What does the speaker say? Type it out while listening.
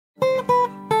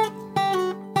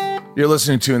You're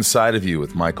listening to Inside of You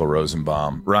with Michael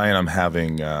Rosenbaum. Ryan, I'm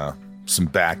having some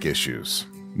back issues.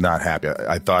 Not happy.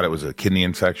 I thought it was a kidney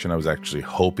infection. I was actually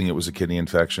hoping it was a kidney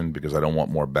infection because I don't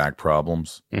want more back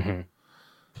problems. Mm-hmm.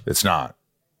 It's not.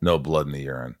 No blood in the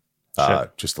urine.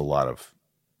 Just a lot of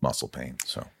muscle pain.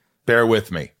 So bear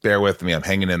with me. Bear with me. I'm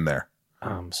hanging in there.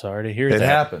 I'm sorry to hear that.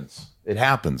 It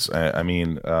happens. I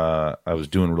mean, I was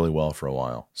doing really well for a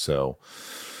while. So,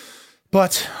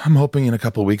 but I'm hoping in a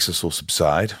couple of weeks this will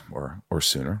subside or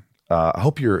sooner. I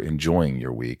hope you're enjoying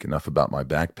your week. Enough about my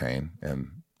back pain and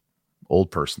old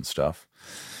person stuff.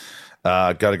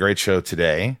 Got a great show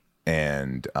today.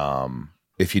 And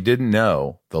if you didn't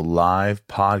know, the live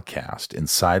podcast,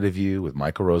 Inside of You with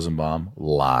Michael Rosenbaum,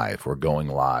 live. We're going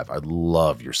live. I'd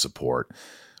love your support.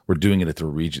 We're doing it at the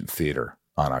Regent Theater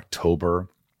on October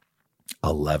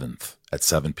 11th at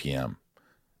 7 p.m.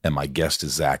 And my guest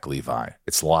is Zach Levi.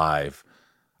 It's live.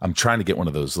 I'm trying to get one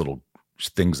of those little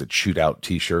things that shoot out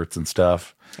T-shirts and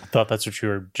stuff. I thought that's what you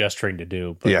were gesturing to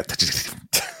do. But. Yeah.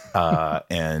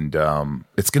 And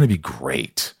it's going to be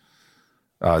great.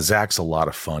 Zach's a lot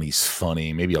of fun. He's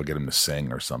funny. Maybe I'll get him to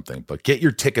sing or something. But get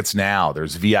your tickets now.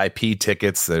 There's VIP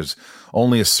tickets. There's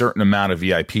only a certain amount of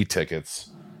VIP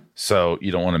tickets. So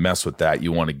you don't want to mess with that.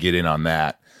 You want to get in on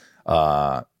that.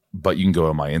 But you can go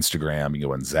to my Instagram. You can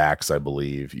go on Zach's, I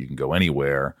believe. You can go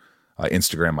anywhere.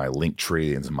 Instagram, my link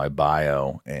tree is in my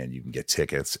bio, and you can get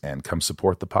tickets and come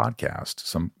support the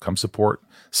podcast. Come support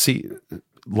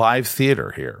live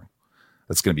theater here.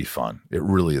 That's going to be fun. It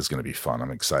really is going to be fun.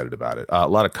 I'm excited about it. A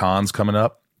lot of cons coming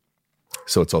up.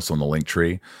 So it's also in the link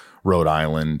tree. Rhode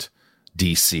Island,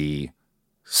 DC,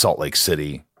 Salt Lake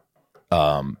City.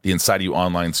 The Inside of You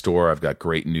online store. I've got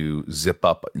great new zip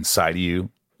up Inside of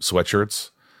You sweatshirts,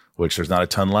 which there's not a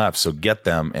ton left. So get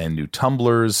them, and new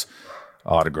tumblers,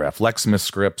 autographed Lexmas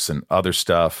scripts, and other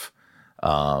stuff.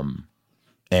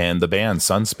 And the band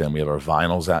Sunspin, we have our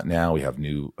vinyls out now. We have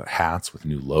new hats with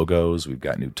new logos. We've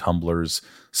got new tumblers,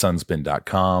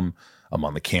 sunspin.com. I'm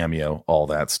on the Cameo, all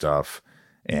that stuff.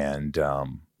 And a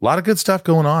lot of good stuff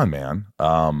going on, man.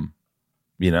 John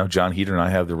Heder and I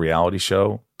have the reality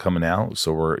show coming out.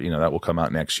 So that will come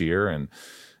out next year. And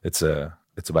it's two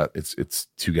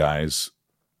guys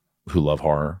who love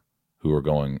horror, who are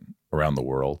going around the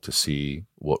world to see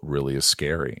what really is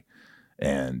scary.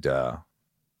 And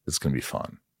it's going to be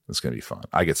fun. It's going to be fun.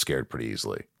 I get scared pretty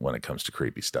easily when it comes to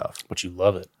creepy stuff. But you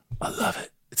love it. I love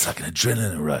it. It's like an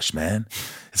adrenaline rush, man.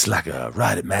 It's like a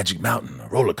ride at Magic Mountain, a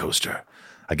roller coaster.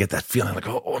 I get that feeling like,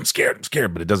 oh, I'm scared,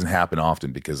 but it doesn't happen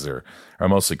often because there are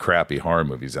mostly crappy horror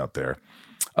movies out there.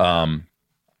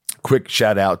 Quick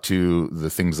shout out to the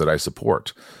things that I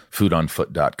support.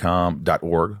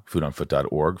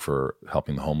 foodonfoot.org for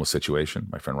helping the homeless situation.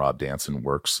 My friend Rob Danson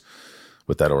works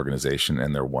with that organization,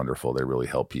 and they're wonderful. They really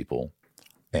help people.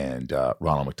 And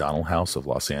Ronald McDonald House of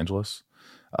Los Angeles,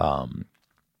 and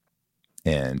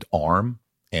ARM,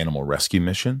 Animal Rescue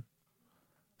Mission,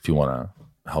 if you want to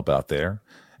help out there.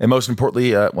 And most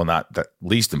importantly, not that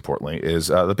least importantly, is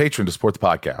the Patreon to support the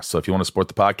podcast. So if you want to support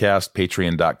the podcast,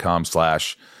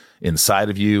 patreon.com/inside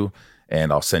of you,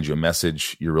 and I'll send you a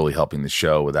message. You're really helping the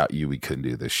show. Without you, we couldn't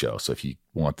do this show. So if you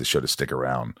want the show to stick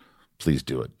around, please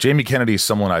do it. Jamie Kennedy is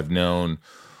someone I've known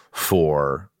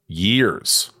for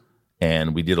years,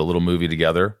 and we did a little movie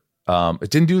together. It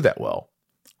didn't do that well,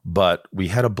 but we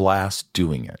had a blast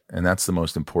doing it. And that's the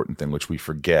most important thing, which we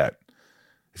forget.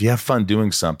 If you have fun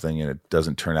doing something and it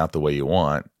doesn't turn out the way you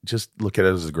want, just look at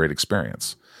it as a great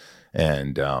experience.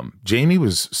 And Jamie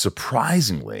was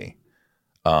surprisingly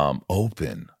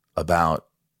open about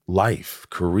life,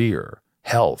 career,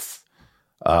 health.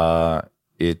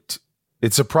 It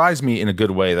surprised me in a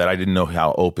good way that I didn't know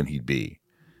how open he'd be.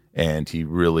 And he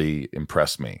really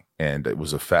impressed me. And it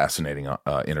was a fascinating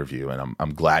interview. And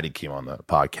I'm glad he came on the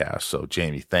podcast. So,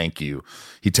 Jamie, thank you.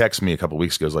 He texted me a couple of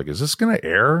weeks ago. He was like, is this going to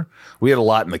air? We had a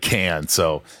lot in the can.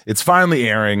 So it's finally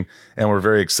airing, and we're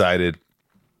very excited.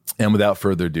 And without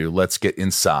further ado, let's get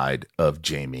inside of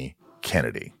Jamie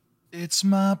Kennedy. It's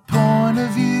my point of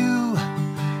view.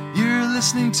 You're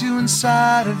listening to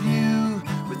Inside of You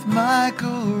with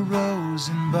Michael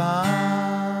Rosenbaum.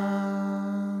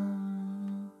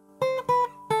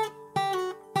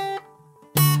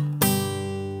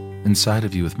 Inside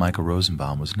of You with Michael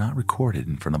Rosenbaum was not recorded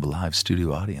in front of a live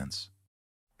studio audience.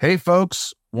 Hey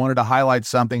folks, wanted to highlight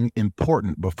something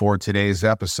important before today's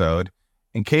episode.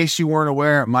 In case you weren't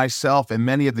aware, myself and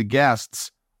many of the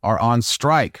guests are on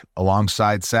strike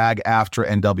alongside SAG-AFTRA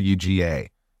and WGA.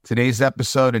 Today's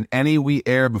episode and any we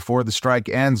air before the strike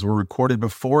ends were recorded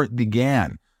before it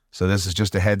began. So this is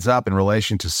just a heads up in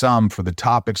relation to some for the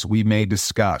topics we may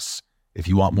discuss. If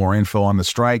you want more info on the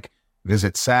strike,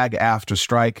 Visit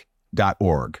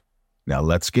sagafterstrike.org. Now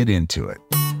let's get into it.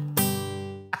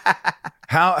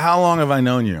 How long have I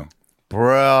known you?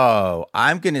 Bro,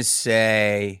 I'm going to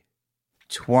say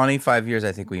 25 years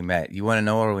I think we met. You want to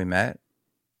know where we met?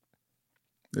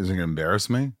 Is it going to embarrass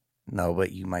me? No,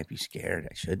 but you might be scared.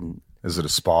 I shouldn't. Is it a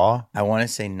spa? I want to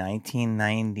say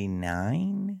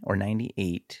 1999 or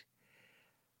 98,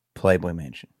 Playboy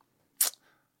Mansion.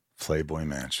 Playboy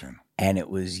Mansion. And it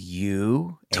was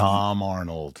you. Tom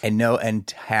Arnold. And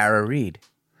Tara Reid.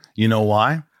 You know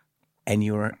why? And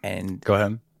you were, and Go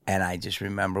ahead. And I just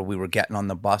remember we were getting on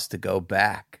the bus to go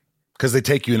back. Because they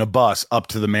take you in a bus up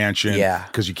to the mansion. Yeah.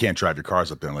 Because you can't drive your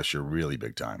cars up there unless you're really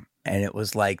big time. And it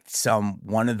was like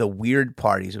one of the weird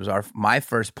parties. It was my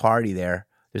first party there.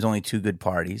 There's only two good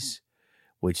parties,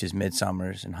 which is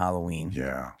Midsummer's and Halloween.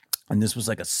 Yeah. And this was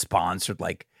like a sponsored,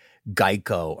 like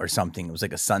Geico or something. It was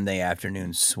like a Sunday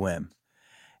afternoon swim.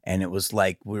 And it was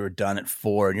like we were done at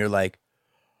 4, and you're like,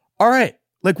 all right,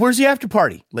 like, where's the after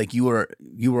party? Like, you were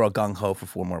a gung-ho for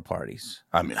 4 more parties.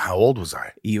 I mean, how old was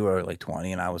I? You were like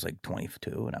 20, and I was like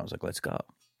 22, and I was like, let's go.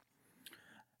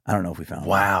 I don't know if we found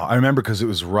Wow. I remember because it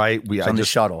was right. on the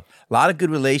shuttle. A lot of good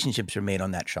relationships are made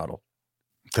on that shuttle.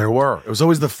 There were. It was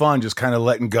always the fun, just kind of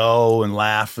letting go and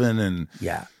laughing and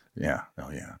Yeah. yeah.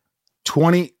 Oh yeah.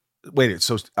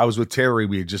 So I was with Terry.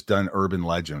 We had just done Urban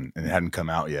Legend and it hadn't come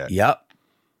out yet. Yep.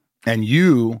 And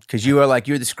you, Because you were like,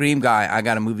 you're the Scream guy. I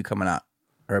got a movie coming out.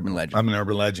 Urban Legend. I'm an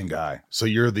Urban Legend guy. So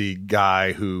you're the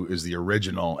guy who is the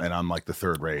original, and I'm like the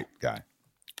third rate guy.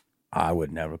 I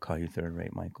would never call you third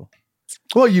rate, Michael.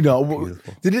 Well, you know,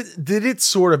 Beautiful. did it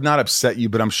sort of not upset you?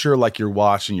 But I'm sure like you're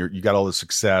watching, you got all the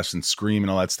success and Scream and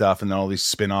all that stuff, and then all these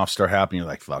spin-offs start happening. You're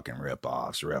like, fucking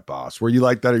rip-offs. Were you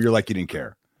like that, or you're like you didn't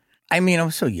care? I mean, I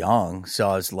was so young, so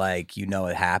I was like,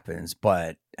 it happens.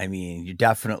 But I mean, you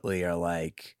definitely are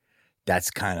like,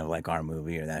 that's kind of like our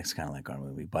movie, or that's kind of like our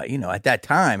movie. But at that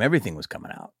time, everything was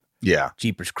coming out. Yeah.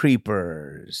 Jeepers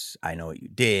Creepers, I Know What You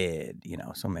Did.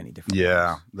 So many different. Yeah,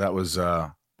 ones. that was.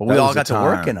 But we all got to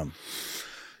work in them.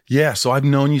 Yeah, so I've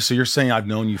known you. So you're saying I've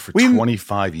known you for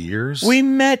 25 years? We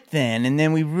met then, and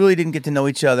then we really didn't get to know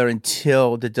each other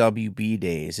until the WB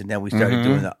days, and then we started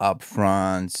doing the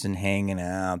upfronts and hanging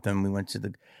out. Then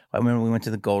I remember we went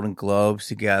to the Golden Globes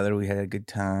together. We had a good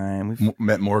time.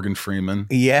 Met Morgan Freeman.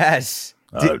 Yes.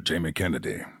 Jamie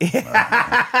Kennedy. That's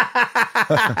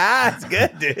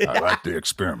good, dude. I like the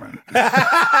experiment.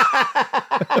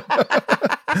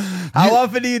 How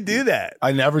often do you do that?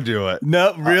 I never do it.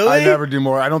 No, really? I never do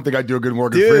more. I don't think I do a good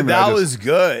Morgan Dude, Freeman. that was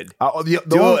good.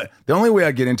 The only way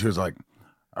I get into it is like,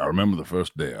 I remember the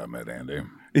first day I met Andy.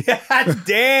 Yeah,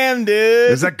 damn,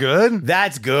 dude. Is that good?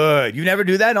 That's good. You never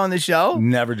do that on the show?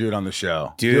 Never do it on the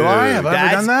show. Dude, do I? Have I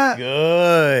ever done that?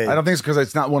 Good. I don't think it's because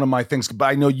it's not one of my things, but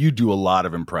I know you do a lot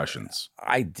of impressions.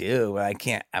 I do. I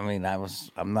can't. I mean,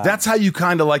 I'm not. That's how you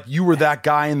kind of like, you were that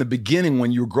guy in the beginning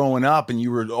when you were growing up and you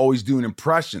were always doing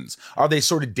impressions. Are they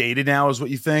sort of dated now is what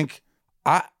you think?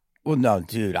 Well, no,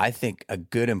 dude. I think a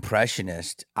good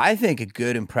impressionist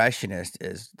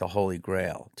is the holy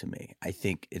grail to me. I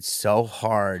think it's so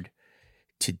hard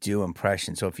to do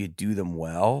impressions. So if you do them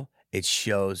well, it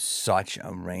shows such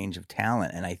a range of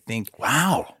talent. And I think,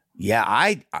 wow.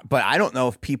 Yeah, but I don't know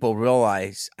if people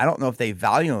realize, I don't know if they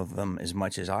value them as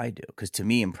much as I do. Because to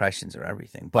me, impressions are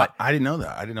everything. But I didn't know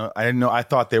that. I didn't know. I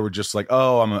thought they were just like,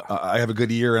 oh, I have a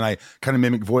good ear and I kind of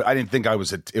mimic voice. I didn't think it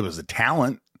was a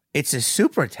talent. It's a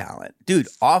super talent. Dude,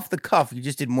 off the cuff, you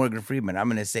just did Morgan Freeman. I'm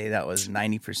going to say that was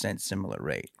 90% similar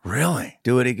rate. Really?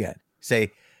 Do it again.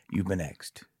 Say, you've been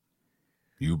next.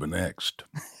 You've been next.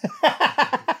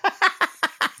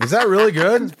 Is that really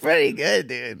good? It's pretty good,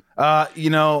 dude. I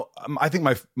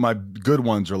think my good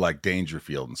ones are like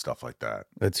Dangerfield and stuff like that.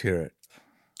 Let's hear it.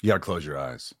 You got to close your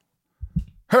eyes.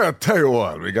 Hey, I'll tell you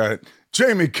what, we got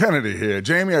Jamie Kennedy here.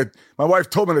 Jamie, my wife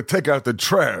told me to take out the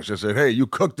trash. I said, hey, you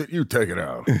cooked it, you take it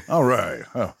out. All right.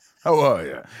 How are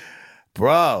you?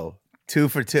 Bro, 2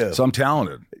 for 2. So I'm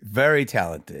talented. Very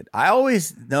talented. I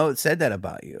always said that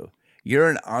about you. You're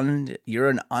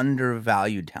an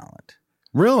undervalued talent.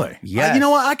 Really? Yes. You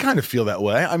know what? I kind of feel that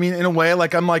way. I mean, in a way,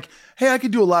 like I'm like, hey, I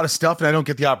could do a lot of stuff and I don't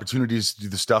get the opportunities to do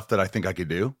the stuff that I think I could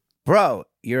do. Bro,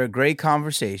 you're a great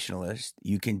conversationalist.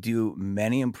 You can do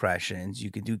many impressions. You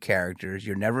can do characters.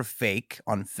 You're never fake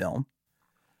on film.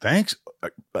 Thanks.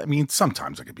 I mean,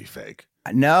 sometimes I could be fake.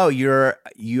 No, you're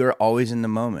always in the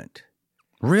moment.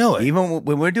 Really? Even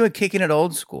when we're doing Kicking It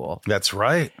Old School. That's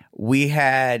right.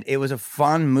 It was a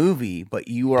fun movie, but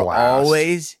you were Blast.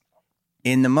 always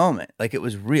in the moment. Like it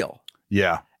was real.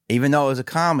 Yeah. Even though it was a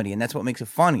comedy, and that's what makes it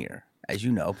funnier. as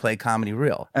you know, play comedy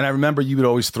real. And I remember you would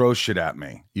always throw shit at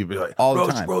me. You'd be like, All the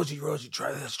Rosie, time. Rosie,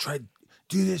 try this,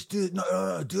 do this, do it.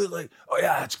 No, do it like, oh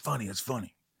yeah, it's funny.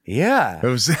 Yeah. It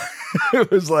was,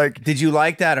 it was like, Did you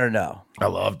like that or no? I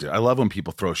loved it. I love when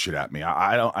people throw shit at me.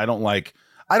 I don't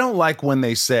like when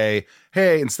they say,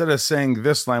 hey, instead of saying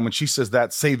this line, when she says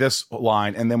that, say this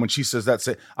line. And then when she says that,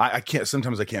 say,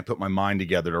 sometimes I can't put my mind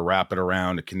together to wrap it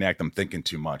around, to connect. I'm thinking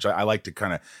too much. I like to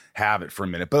kind of have it for a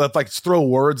minute, but if like throw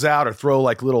words out or throw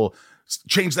like little,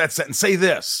 change that sentence, say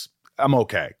this, I'm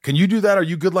okay. Can you do that? Are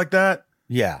you good like that?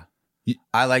 Yeah.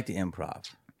 I like the improv.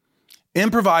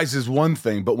 Improvise is one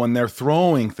thing, but when they're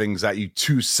throwing things at you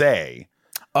to say,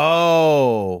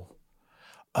 Oh,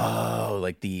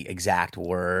 like the exact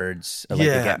words. Like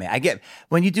Yeah. they get me. I get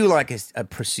when you do like a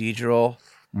procedural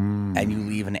and you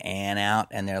leave an "and" out,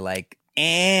 and they're like,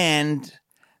 and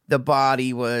the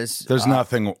body was. there's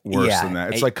nothing worse yeah, than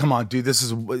that. It's like, come on, dude, this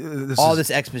is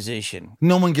this exposition.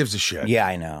 no one gives a shit. Yeah,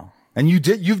 I know. And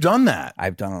you've done that.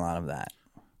 I've done a lot of that.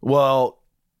 Well,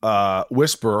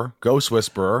 Ghost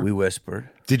Whisperer. We whispered.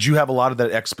 Did you have a lot of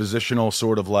that expositional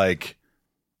sort of like?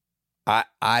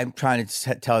 I'm trying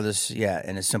to tell this,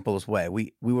 in the simplest way.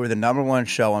 We were the #1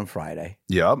 show on Friday,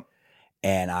 Yep.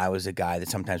 and I was a guy that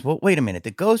sometimes, well, wait a minute,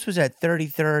 the Ghost was at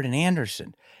 33rd and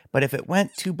Anderson, but if it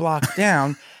went 2 blocks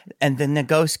down, and then the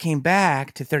Ghost came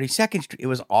back to 32nd Street, it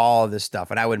was all this stuff,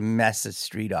 and I would mess the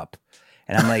street up.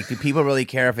 And I'm like, do people really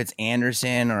care if it's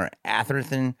Anderson or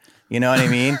Atherton? You know what I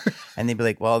mean? And they'd be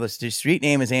like, well, the street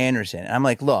name is Anderson. And I'm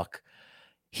like, look,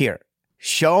 here,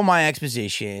 show my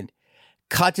exposition.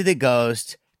 Cut to the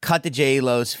Ghost, cut to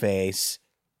J-Lo's face.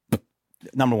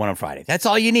 #1 on Friday. That's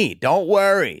all you need. Don't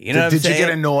worry. You know what I'm Did you saying? get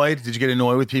annoyed? Did you get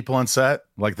annoyed with people on set?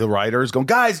 Like the writers going,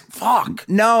 guys, fuck.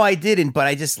 No, I didn't, but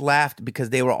I just laughed because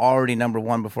they were already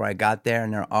 #1 before I got there,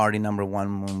 and they're already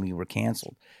 #1 when we were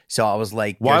canceled. So I was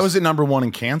like, Why was it #1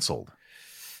 and canceled?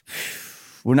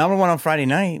 we're #1 on Friday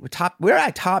night. We're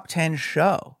at top 10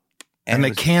 show. And they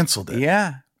it was- canceled it.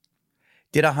 Yeah.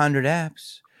 Did 100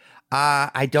 eps.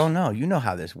 I don't know. You know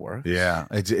how this works. Yeah.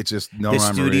 It's just no The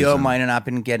rhyme or studio reason. might have not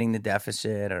been getting the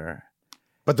deficit or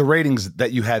But the ratings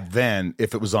that you had then,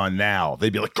 if it was on now,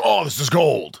 they'd be like, oh, this is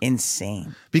gold.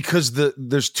 insane. Because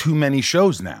there's too many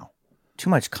shows now. Too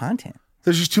much content.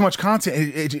 There's just too much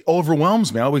content. It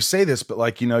overwhelms me. I always say this, but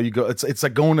like, you go, it's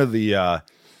like going to the,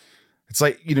 it's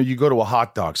like, you go to a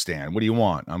hot dog stand. What do you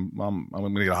want? I'm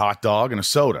going to get a hot dog and a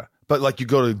soda. But like you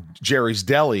go to Jerry's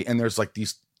Deli and there's like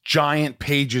these giant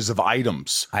pages of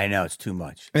items. I know, it's too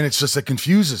much. And it's just, it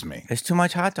confuses me. It's too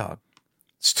much hot dog.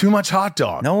 It's too much hot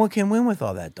dog. No one can win with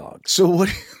all that dog. So what?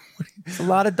 It's a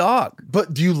lot of dog.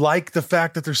 But do you like the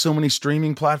fact that there's so many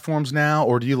streaming platforms now?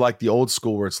 Or do you like the old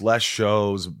school where it's less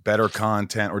shows, better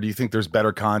content? Or do you think there's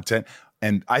better content?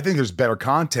 And I think there's better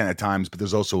content at times, but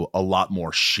there's also a lot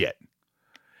more shit.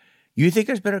 You think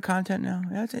there's better content now?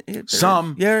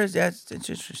 Some. Yeah, it's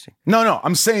interesting. No,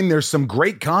 I'm saying there's some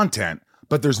great content,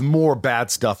 but there's more bad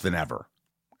stuff than ever.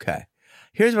 Okay.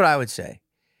 Here's what I would say.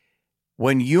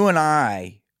 When you and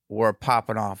I were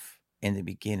popping off in the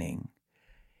beginning,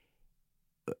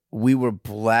 we were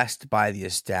blessed by the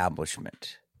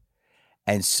establishment.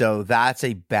 And so that's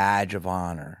a badge of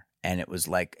honor. And it was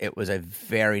a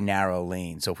very narrow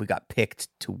lane. So if we got picked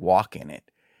to walk in it,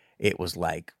 it was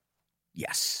like,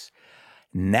 yes.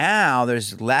 Now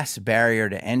there's less barrier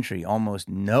to entry, almost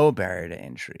no barrier to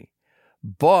entry.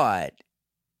 But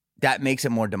that makes it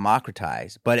more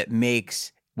democratized. But it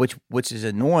makes, which is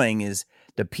annoying, is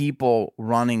the people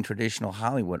running traditional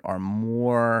Hollywood are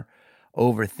more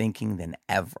overthinking than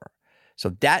ever.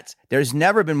 So there's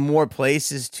never been more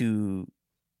places to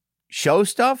show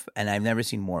stuff, and I've never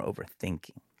seen more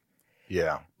overthinking.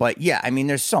 Yeah. But yeah, I mean,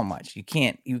 there's so much. You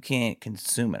can't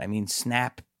consume it. I mean,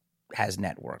 Snap has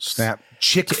networks. Snap.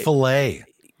 Chick-fil-A.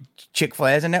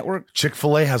 Chick-fil-A has a network.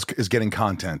 Chick-fil-A is getting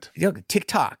content.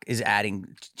 TikTok is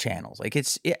adding channels. Like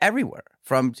it's everywhere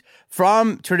from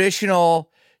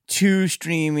traditional to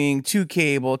streaming to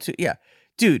cable to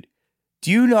dude. Do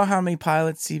you know how many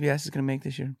pilots CBS is going to make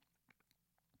this year?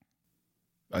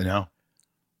 I know.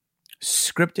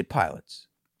 Scripted pilots,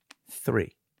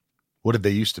 3. What did they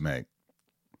used to make?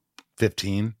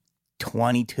 15?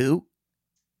 22,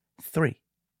 3.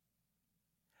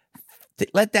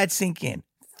 Let that sink in.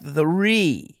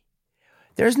 3.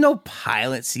 There's no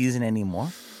pilot season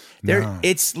anymore. No.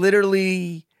 It's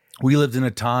literally. We lived in a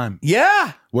time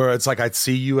where it's like I'd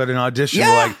see you at an audition. Yeah.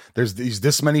 We're like, there's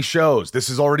this many shows. This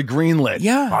is already greenlit.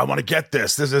 Yeah. I want to get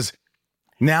this. This is.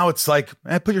 Now it's like,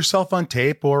 put yourself on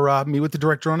tape or meet with the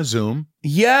director on a Zoom.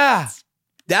 Yeah.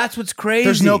 That's what's crazy.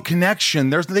 There's no connection.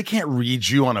 They can't read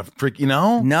you on a freak,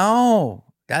 No.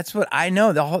 That's what I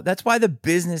know. That's why the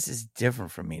business is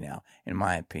different for me now, in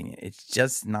my opinion. It's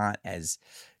just not as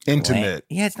Intimate.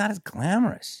 It's not as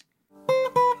glamorous.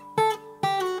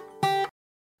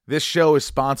 This show is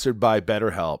sponsored by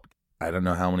BetterHelp. I don't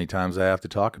know how many times I have to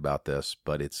talk about this,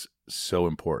 but it's so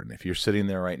important. If you're sitting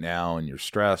there right now and you're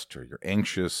stressed or you're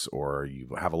anxious or you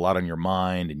have a lot on your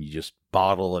mind and you just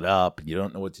bottle it up and you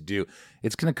don't know what to do,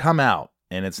 it's going to come out,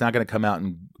 and it's not going to come out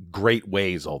in great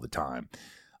ways all the time.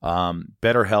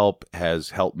 BetterHelp has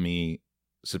helped me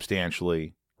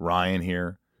substantially. Ryan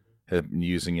here has been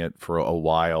using it for a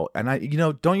while. And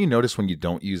don't you notice when you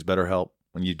don't use BetterHelp,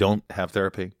 when you don't have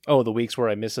therapy? Oh, the weeks where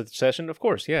I miss a session? Of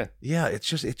course, yeah. Yeah,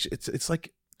 it's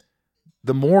like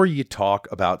the more you talk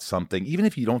about something, even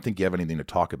if you don't think you have anything to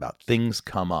talk about, things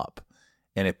come up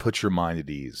and it puts your mind at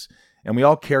ease. And we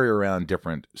all carry around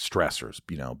different stressors,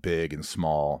 big and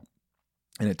small.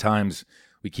 And at times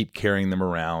we keep carrying them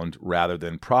around rather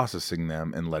than processing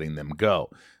them and letting them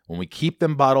go. When we keep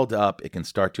them bottled up, it can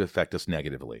start to affect us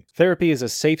negatively. Therapy is a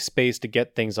safe space to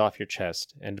get things off your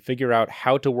chest and to figure out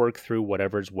how to work through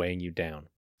whatever's weighing you down.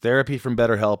 Therapy from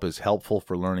BetterHelp is helpful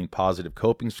for learning positive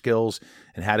coping skills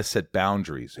and how to set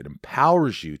boundaries. It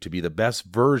empowers you to be the best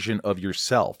version of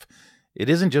yourself. It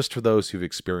isn't just for those who've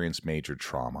experienced major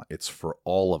trauma. It's for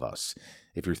all of us.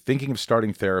 If you're thinking of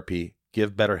starting therapy,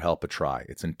 give BetterHelp a try.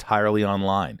 It's entirely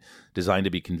online, designed to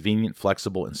be convenient,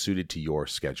 flexible, and suited to your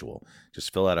schedule.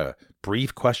 Just fill out a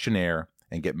brief questionnaire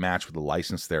and get matched with a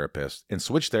licensed therapist and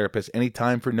switch therapists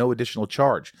anytime for no additional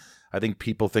charge. I think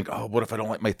people think, oh, what if I don't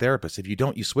like my therapist? If you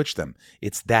don't, you switch them.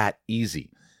 It's that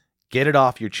easy. Get it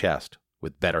off your chest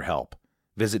with BetterHelp.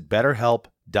 Visit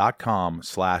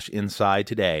BetterHelp.com/inside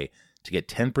today to get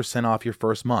 10% off your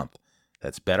first month.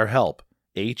 That's BetterHelp,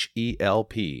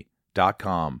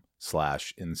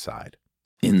 HELP.com/inside.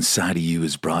 Inside of You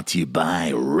is brought to you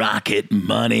by Rocket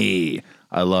Money.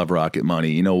 I love Rocket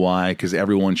Money. You know why? Because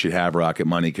everyone should have Rocket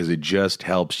Money because it just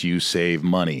helps you save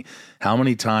money. How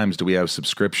many times do we have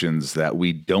subscriptions that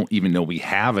we don't even know we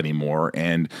have anymore,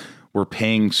 and we're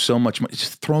paying so much money,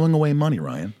 just throwing away money,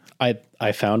 Ryan? I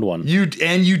found one. You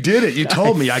did it. You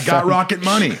told me. I got Rocket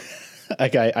Money.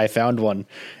 I found one.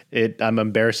 I'm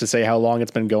embarrassed to say how long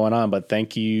it's been going on, but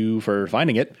thank you for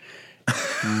finding it.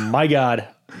 My God,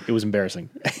 it was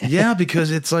embarrassing. Yeah,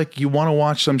 because it's like you want to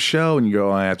watch some show and you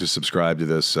go, I have to subscribe to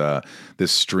this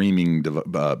streaming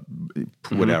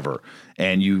whatever.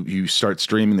 And you start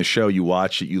streaming the show, you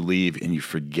watch it, you leave, and you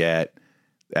forget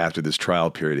after this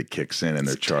trial period it kicks in and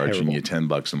they're charging you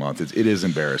 $10 a month. It is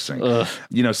embarrassing.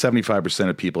 75%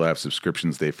 of people have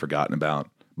subscriptions they've forgotten about.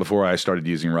 Before I started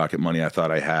using Rocket Money, I thought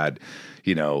I had,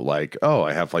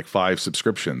 I have like 5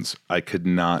 subscriptions. I could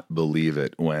not believe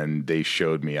it when they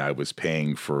showed me I was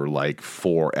paying for like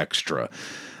 4 extra.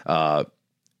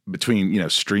 Between,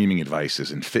 streaming devices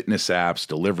and fitness apps,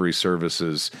 delivery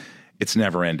services, it's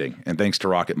never ending. And thanks to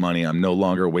Rocket Money, I'm no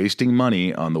longer wasting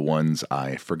money on the ones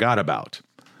I forgot about.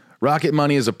 Rocket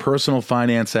Money is a personal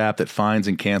finance app that finds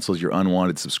and cancels your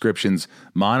unwanted subscriptions,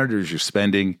 monitors your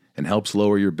spending, and helps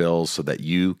lower your bills so that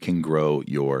you can grow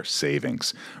your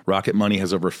savings. Rocket Money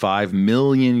has over 5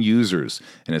 million users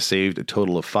and has saved a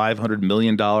total of $500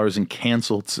 million in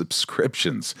canceled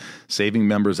subscriptions, saving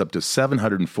members up to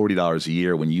 $740 a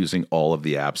year when using all of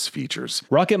the app's features.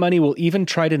 Rocket Money will even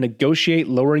try to negotiate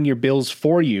lowering your bills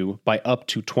for you by up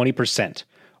to 20%.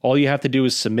 All you have to do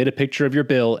is submit a picture of your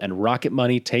bill, and Rocket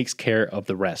Money takes care of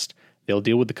the rest. They'll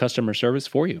deal with the customer service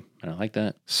for you. And I like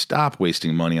that. Stop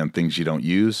wasting money on things you don't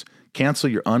use. Cancel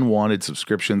your unwanted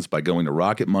subscriptions by going to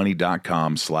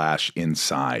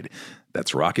rocketmoney.com/inside.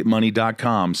 That's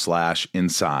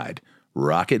rocketmoney.com/inside.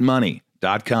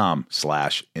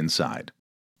 rocketmoney.com/inside.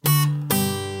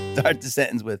 Start the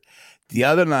sentence with, the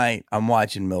other night I'm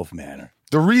watching MILF Manor.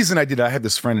 The reason I had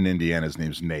this friend in Indiana, his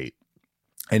name's Nate.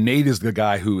 And Nate is the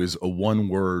guy who is a one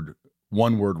word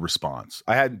response.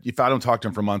 If I don't talk to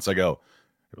him for months, I go,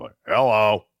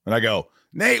 hello. And I go,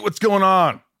 Nate, what's going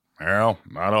on? Well,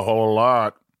 not a whole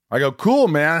lot. I go, cool,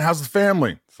 man. How's the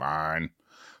family? Fine.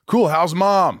 Cool. How's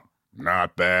mom?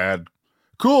 Not bad.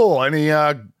 Cool.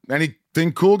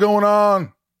 Anything cool going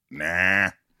on? Nah.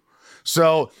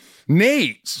 So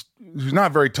Nate, who's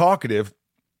not very talkative,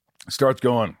 starts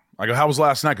going, I go, how was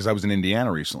last night? Because I was in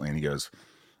Indiana recently. And he goes,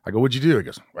 I go, what'd you do? He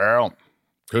goes, well,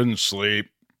 couldn't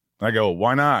sleep. I go,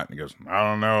 why not? He goes, I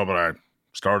don't know, but I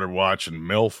started watching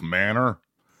MILF Manor.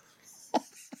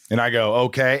 And I go,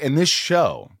 okay. And this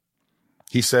show,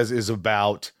 he says, is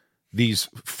about these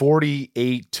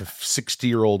 48 to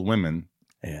 60-year-old women,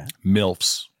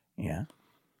 MILFs,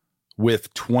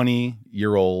 with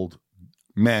 20-year-old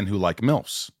men who like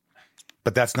MILFs.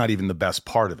 But that's not even the best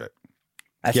part of it.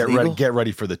 That's Get legal? ready. Get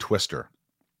ready for the twister.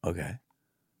 Okay.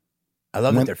 I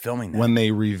love that they're filming that. When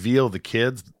they reveal the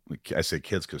kids, I say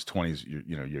kids because 20s,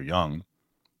 you're young.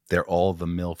 They're all the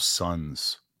MILF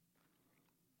sons.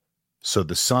 So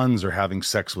the sons are having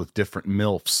sex with different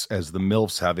MILFs as the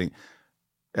MILFs having.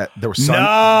 There were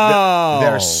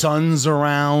there's sons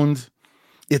around.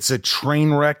 It's a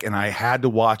train wreck, and I had to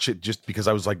watch it just because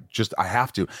I was like, I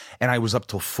have to. And I was up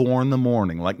till 4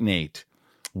 a.m, like Nate,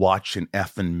 watching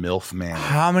effing MILF Man.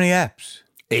 How many eps?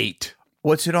 8.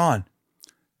 What's it on?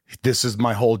 This is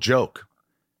my whole joke.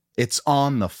 It's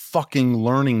on the fucking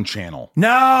Learning Channel.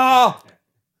 No.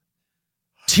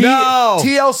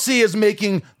 TLC is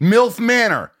making MILF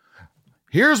Manor.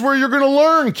 Here's where you're going to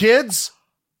learn, kids.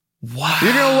 Wow.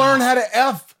 You're going to learn how to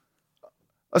F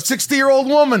a 60-year-old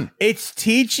woman. It's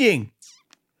teaching.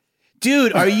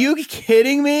 Dude, are you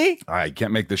kidding me? I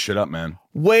can't make this shit up, man.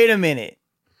 Wait a minute.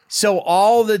 So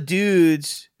all the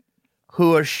dudes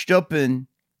who are stupping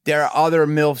their other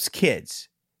MILF's kids.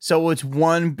 So it's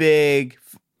one big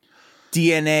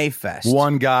DNA fest.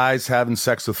 One guy's having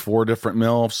sex with 4 different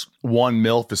MILFs. One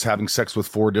MILF is having sex with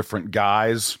 4 different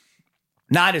guys.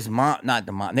 Not his mom, not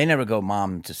the mom. They never go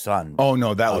mom to son. Oh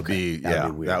no, that would be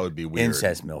weird. that would be weird.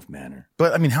 Incest MILF manner.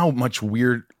 But I mean, how much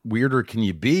weirder can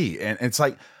you be? And it's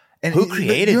like, and who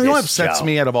created this? You know what upsets show?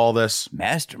 me out of all this?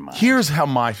 Mastermind. Here's how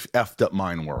my effed up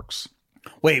mind works.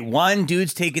 Wait, one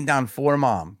dude's taking down 4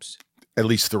 moms. At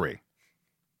least 3.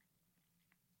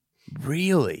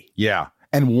 Really? Yeah,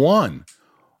 and one.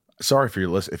 Sorry if you're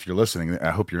listening.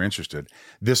 I hope you're interested.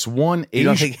 This one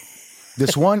Asian.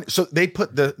 This one, so they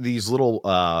put these little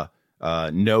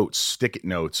notes, stick-it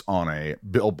notes on a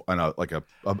bill, on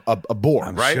a board,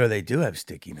 I'm right? sure they do have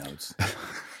sticky notes.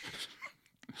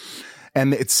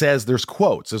 And it says there's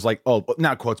quotes. There's like, oh,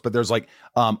 not quotes, but there's like,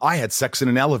 I had sex in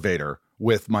an elevator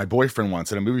with my boyfriend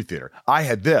once in a movie theater. I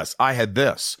had this.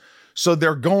 So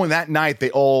they're going that night.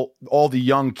 They all the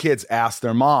young kids ask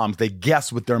their moms. They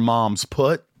guess what their moms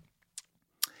put,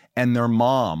 and their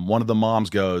mom, one of the moms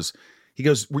goes. He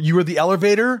goes, you were the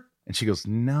elevator? And she goes,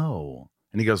 no.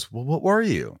 And he goes, well, what were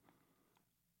you?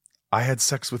 I had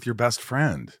sex with your best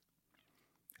friend.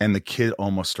 And the kid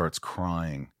almost starts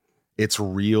crying. It's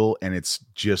real. And it's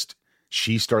just,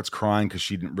 she starts crying because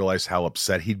she didn't realize how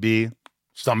upset he'd be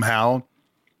somehow.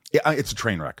 It's a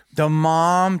train wreck. The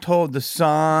mom told the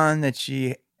son that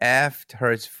she effed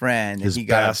her friend and he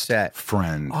got upset.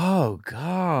 Friend. Oh,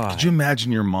 God. Could you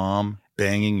imagine your mom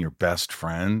banging your best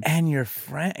friend? And your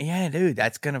friend, yeah, dude,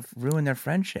 that's gonna ruin their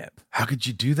friendship. How could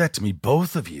you do that to me,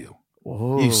 both of you?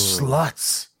 Whoa. You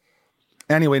sluts.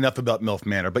 Anyway, enough about MILF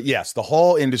Manor. But yes, the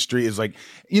whole industry is like,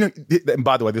 and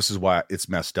by the way, this is why it's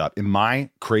messed up. In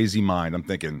my crazy mind, I'm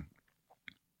thinking,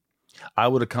 I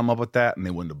would have come up with that and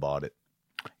they wouldn't have bought it.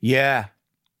 Yeah,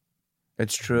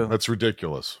 that's true. That's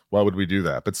ridiculous. Why would we do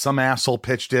that? But some asshole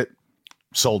pitched it,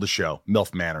 sold a show.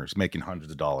 MILF Manor's making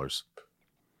hundreds of dollars.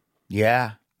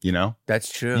 Yeah,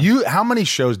 that's true. How many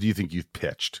shows do you think you've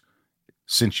pitched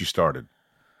since you started?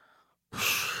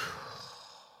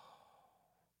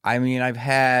 I mean, I've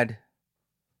had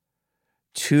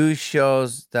 2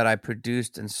 shows that I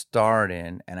produced and starred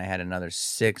in, and I had another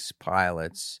 6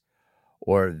 pilots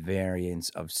or variants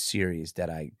of series that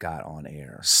I got on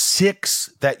air.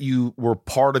 6 that you were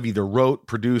part of, either wrote,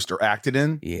 produced, or acted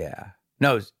in? Yeah.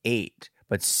 No, it was 8,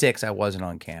 but 6 I wasn't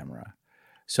on camera.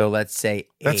 So let's say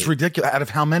 8. That's ridiculous. Out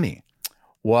of how many?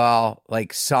 Well,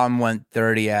 like some went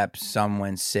 30 eps, some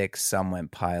went 6, some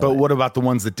went pilot. But what about the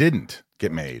ones that didn't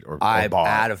get made or bought?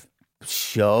 Out of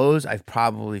shows, I've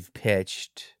probably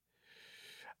pitched.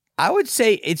 I would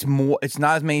say it's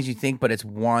not as many as you think, but it's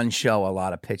one show, a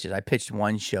lot of pitches. I pitched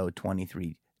one show,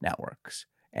 23 networks,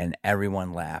 and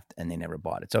everyone laughed and they never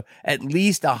bought it. So at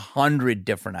least 100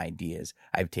 different ideas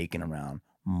I've taken around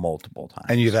multiple times.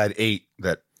 And you've had 8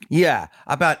 that. Yeah,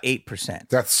 about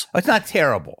 8%. It's not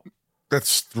terrible.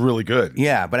 That's really good.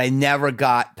 Yeah, but I never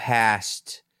got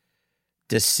past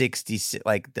the 60.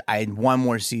 Like I had one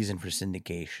more season for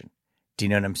syndication. Do you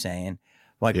know what I'm saying?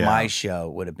 Like my show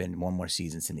would have been one more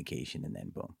season syndication, and then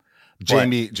boom.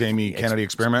 Jamie Kennedy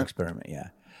Experiment. Yeah.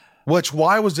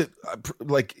 Why was it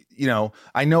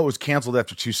I know it was canceled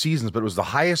after 2 seasons, but it was the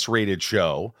highest rated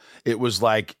show.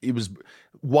 Why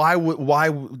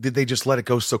did they just let it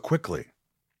go so quickly?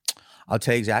 I'll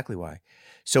tell you exactly why.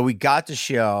 So we got the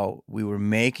show, we were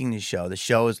making the show. The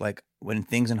show is like when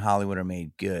things in Hollywood are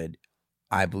made good,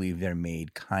 I believe they're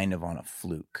made kind of on a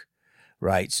fluke,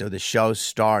 right? So the show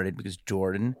started because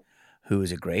Jordan, who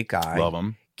is a great guy, love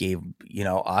him, gave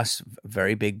us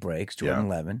very big breaks, Jordan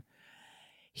Levin.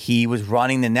 He was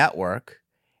running the network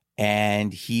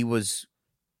and he was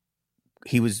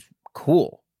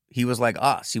cool. He was like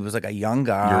us. He was like a young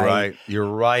guy. You're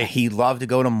right. He loved to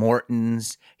go to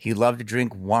Morton's. He loved to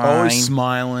drink wine. Always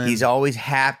smiling. He's always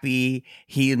happy.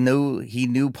 He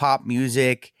knew pop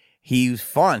music. He was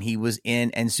fun. He was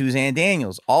and Suzanne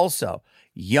Daniels also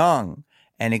young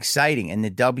and exciting. And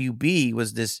the WB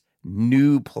was this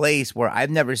new place where I've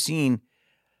never seen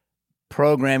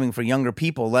programming for younger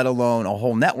people, let alone a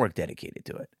whole network dedicated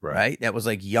to it. Right? That was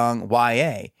like young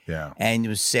YA. Yeah. And it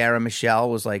was Sarah Michelle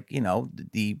was like,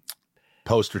 the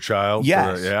poster child.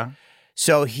 Yes. Yeah.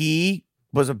 So he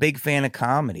was a big fan of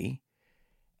comedy.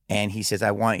 And he says,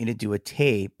 I want you to do a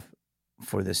tape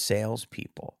for the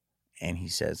salespeople. And he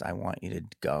says, I want you to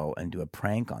go and do a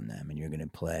prank on them. And you're going to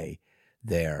play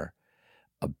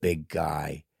a big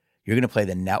guy. You're going to play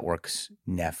the network's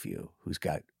nephew who's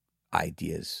got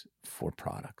ideas for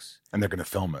products. And they're going to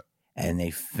film it. And they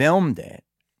filmed it.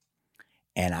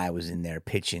 And I was in there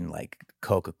pitching like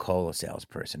Coca-Cola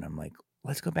salesperson. I'm like,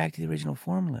 let's go back to the original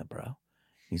formula, bro.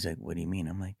 He's like, what do you mean?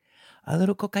 I'm like, a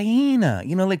little cocaina.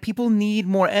 Like people need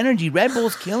more energy. Red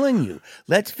Bull's killing you.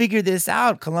 Let's figure this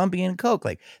out. Colombian Coke.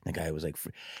 Like the guy was like,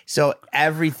 so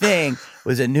everything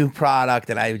was a new product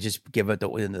that I would just give it the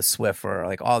Swiffer,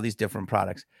 like all these different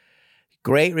products.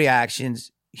 Great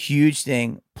reactions. Huge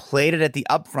thing. Played it at the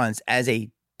upfronts as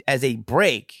a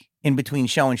break in between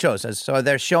show and show. So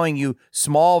they're showing you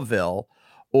Smallville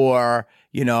or,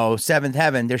 Seventh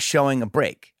Heaven. They're showing a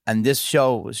break. And this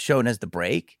show was shown as the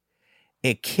break.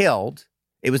 It killed.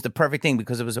 It was the perfect thing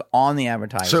because it was on the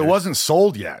advertiser. So it wasn't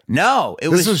sold yet. No,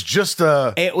 This was just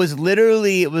a. It was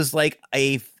literally. It was like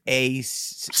a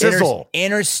sizzle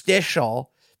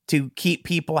interstitial to keep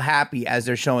people happy as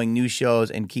they're showing new shows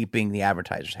and keeping the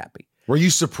advertisers happy. Were you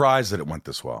surprised that it went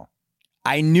this well?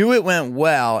 I knew it went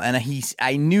well, and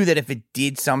I knew that if it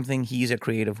did something, he's a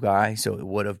creative guy, so it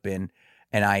would have been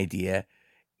an idea.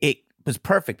 It was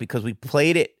perfect because we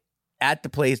played it at the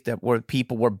place where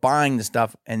people were buying the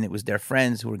stuff, and it was their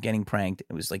friends who were getting pranked.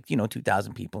 It was like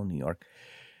 2,000 people in New York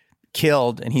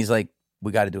killed, and he's like,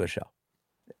 "We got to do a show."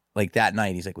 Like that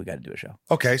night, he's like, "We got to do a show."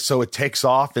 Okay, so it takes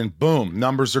off, and boom,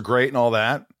 numbers are great and all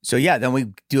that. So yeah, then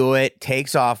we do it,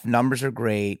 takes off, numbers are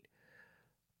great.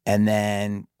 And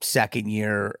then second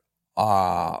year,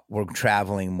 we're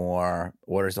traveling more,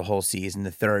 orders the whole season. The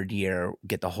third year,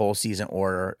 get the whole season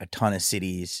order, a ton of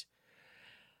cities,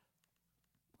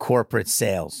 corporate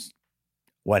sales.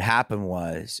 What happened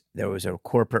was there was a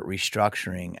corporate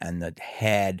restructuring and the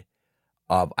head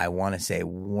of, I want to say,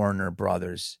 Warner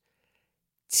Brothers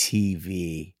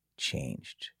TV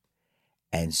changed.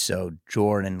 And so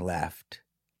Jordan left,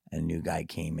 and a new guy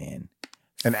came in.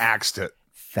 And axed it.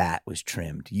 Fat was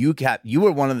trimmed. You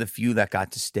were one of the few that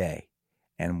got to stay,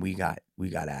 and we got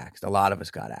axed. A lot of us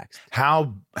got axed.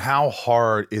 How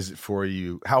hard is it for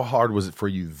you? How hard was it for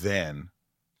you then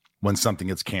when something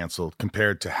gets canceled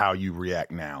compared to how you react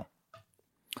now?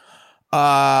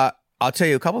 I'll tell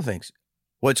you a couple things.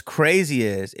 What's crazy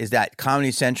is that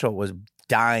Comedy Central was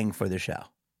dying for the show.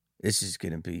 This is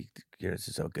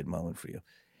a good moment for you.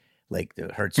 Like,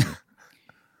 it hurts me.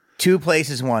 Two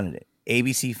places wanted it.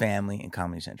 ABC Family and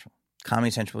Comedy Central.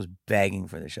 Comedy Central was begging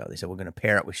for the show. They said, we're going to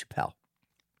pair it with Chappelle.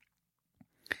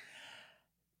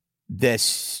 The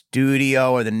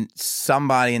studio or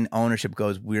somebody in ownership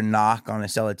goes, we're not going to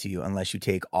sell it to you unless you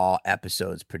take all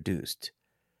episodes produced.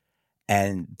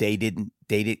 And they did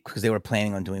because they were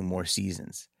planning on doing more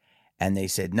seasons. And they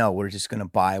said, no, we're just going to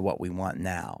buy what we want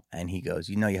now. And he goes,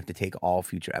 you have to take all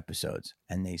future episodes.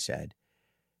 And they said,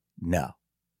 no.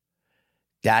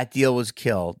 That deal was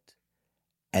killed.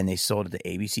 And they sold it to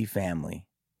ABC Family.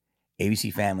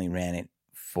 ABC Family ran it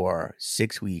for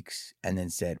 6 weeks and then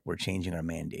said, we're changing our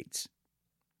mandates.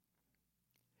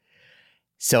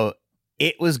 So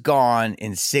it was gone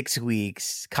in 6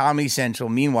 weeks. Comedy Central,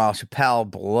 meanwhile,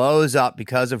 Chappelle blows up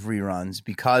because of reruns,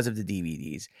 because of the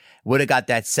DVDs. Would have got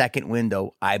that second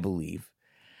window, I believe.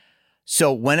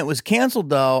 So when it was canceled,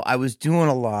 though, I was doing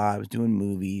a lot. I was doing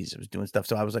movies. I was doing stuff.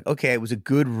 So I was like, okay, it was a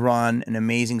good run, an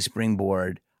amazing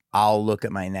springboard. I'll look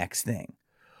at my next thing.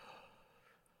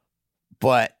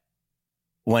 But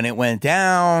when it went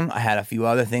down, I had a few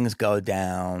other things go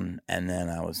down, and then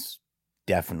I was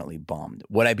definitely bummed.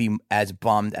 Would I be as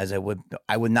bummed as I would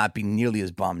not be nearly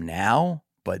as bummed now,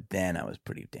 but then I was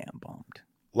pretty damn bummed.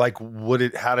 Like,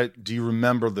 do you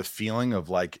remember the feeling of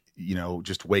like,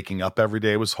 just waking up every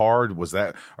day was hard?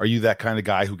 Are you that kind of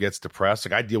guy who gets depressed?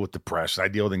 Like, I deal with depression. I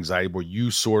deal with anxiety where you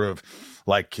sort of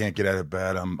like can't get out of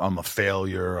bed. I'm a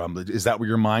failure. Is that where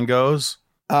your mind goes?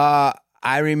 I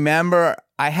remember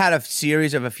I had a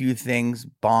series of a few things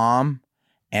bomb.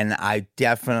 And I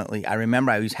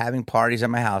remember I was having parties at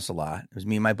my house a lot. It was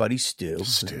me and my buddy Stu.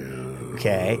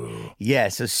 Okay. Yeah.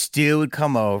 So Stu would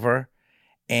come over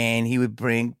and he would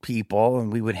bring people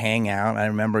and we would hang out. I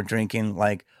remember drinking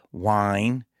like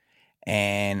wine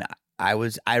and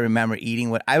I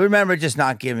remember just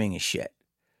not giving a shit.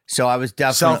 So I was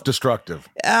definitely self-destructive.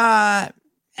 I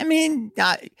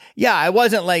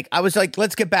wasn't like, I was like,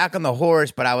 let's get back on the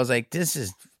horse. But I was like,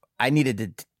 I needed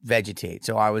to vegetate.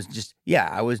 So I was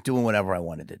I was doing whatever I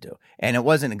wanted to do. And I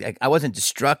wasn't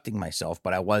destructing myself,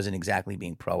 but I wasn't exactly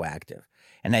being proactive.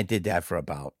 And I did that for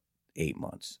about 8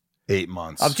 months. 8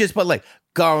 months. Of just, but like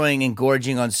going and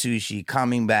gorging on sushi,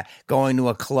 coming back, going to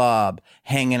a club,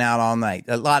 hanging out all night.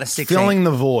 A lot of 6 filling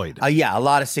the void. A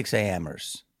lot of 6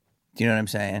 a.m.ers. Do you know what I'm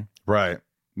saying? Right.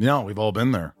 No, we've all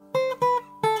been there.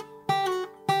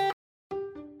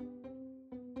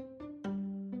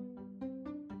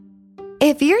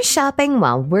 If you're shopping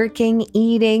while working,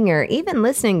 eating, or even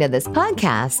listening to this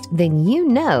podcast, then you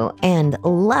know and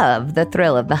love the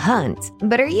thrill of the hunt.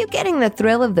 But are you getting the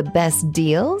thrill of the best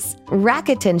deals?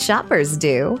 Rakuten shoppers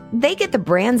do. They get the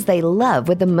brands they love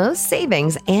with the most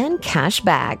savings and cash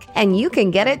back. And you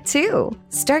can get it too.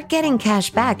 Start getting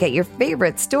cash back at your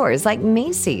favorite stores like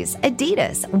Macy's,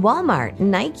 Adidas, Walmart,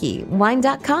 Nike,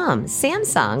 Wine.com,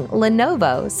 Samsung,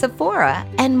 Lenovo, Sephora,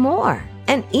 and more.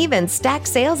 And even stack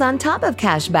sales on top of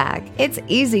cashback. It's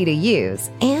easy to use,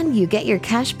 and you get your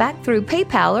cash back through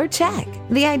PayPal or check.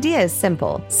 The idea is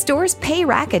simple. Stores pay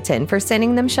Rakuten for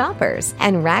sending them shoppers,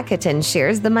 and Rakuten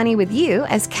shares the money with you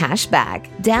as cash back.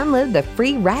 Download the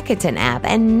free Rakuten app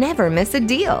and never miss a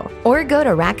deal. Or go to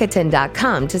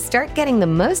Rakuten.com to start getting the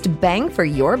most bang for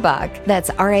your buck. That's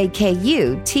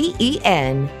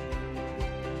RAKUTEN.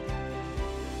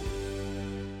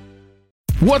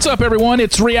 What's up, everyone?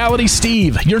 It's Reality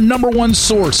Steve, your number one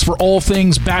source for all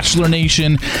things Bachelor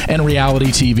Nation and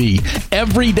reality TV.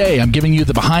 Every day, I'm giving you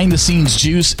the behind-the-scenes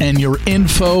juice and your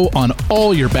info on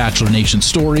all your Bachelor Nation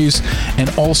stories, and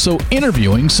also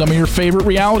interviewing some of your favorite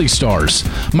reality stars.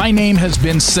 My name has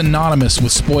been synonymous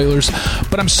with spoilers,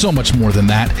 but I'm so much more than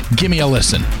that. Give me a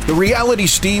listen. The Reality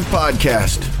Steve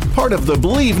Podcast, part of the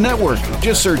Believe Network.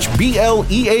 Just search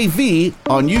BLEAV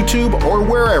on YouTube or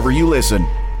wherever you listen.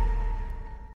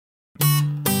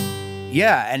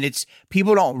 Yeah, and it's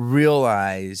people don't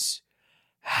realize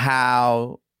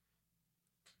how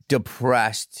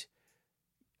depressed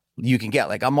you can get.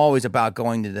 Like, I'm always about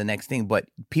going to the next thing, but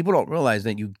people don't realize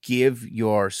that you give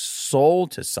your soul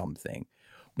to something.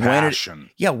 Passion.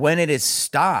 When it is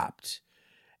stopped,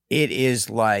 it is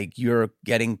like you're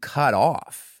getting cut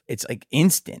off. It's like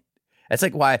instant. That's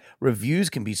like why reviews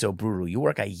can be so brutal. You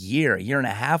work a year and a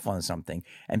half on something,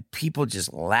 and people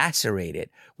just lacerate it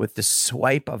with the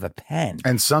swipe of a pen.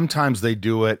 And sometimes they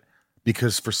do it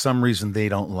because for some reason they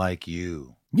don't like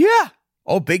you. Yeah.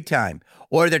 Oh, big time.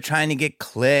 Or they're trying to get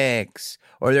clicks,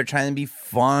 or they're trying to be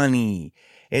funny.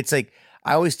 It's like,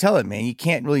 I always tell it, man, you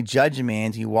can't really judge a man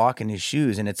until you walk in his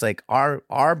shoes. And it's like,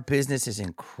 our business is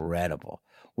incredible.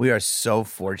 We are so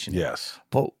fortunate. Yes.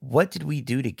 But what did we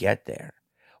do to get there?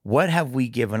 What have we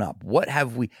given up? What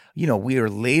have we, we are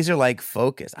laser-like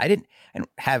focused. I don't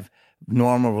have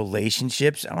normal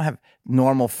relationships. I don't have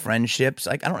normal friendships.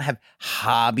 Like, I don't have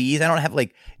hobbies. I don't have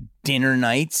like dinner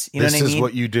nights. You know what I mean? This is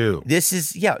what you do. This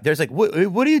is, there's like, what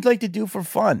do you like to do for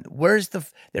fun?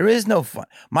 There is no fun.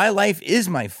 My life is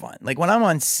my fun. Like, when I'm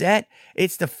on set,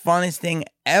 it's the funnest thing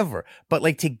ever. But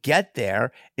like, to get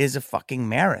there is a fucking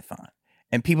marathon.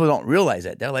 And people don't realize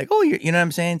that. They're like, oh, you know what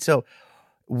I'm saying? So,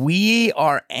 we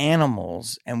are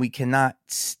animals and we cannot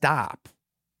stop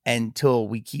until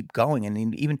we keep going.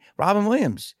 And even Robin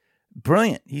Williams,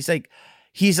 brilliant. He's like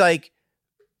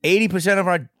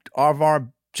 80% of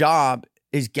our job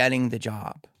is getting the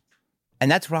job.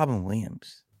 And that's Robin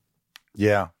Williams.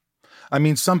 Yeah. I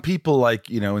mean, some people, like,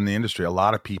 in the industry, a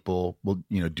lot of people will,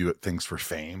 do things for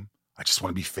fame. I just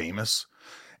want to be famous.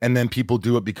 And then people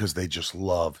do it because they just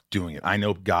love doing it. I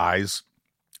know guys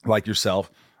like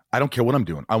yourself. I don't care what I'm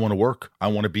doing. I want to work. I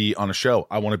want to be on a show.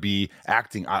 I want to be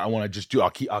acting. I want to just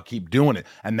I'll keep doing it.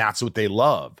 And that's what they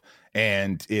love.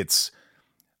 And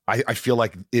I feel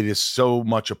like it is so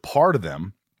much a part of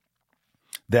them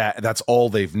that that's all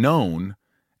they've known.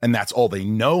 And that's all they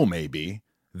know, maybe,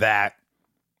 that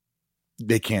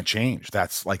they can't change.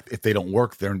 That's like, if they don't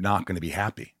work, they're not going to be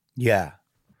happy. Yeah.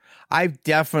 I've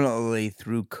definitely,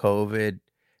 through COVID,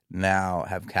 now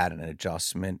have had an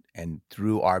adjustment, and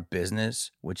through our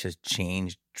business, which has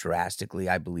changed drastically,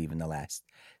 I believe, in the last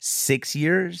 6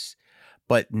 years.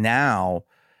 But now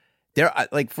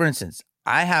like, for instance,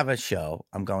 I have a show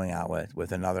I'm going out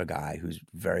with another guy who's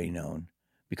very known,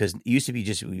 because it used to be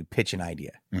just we pitch an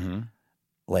idea. Mm-hmm.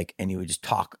 like, and you would just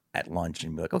talk at lunch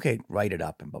and be like, okay, write it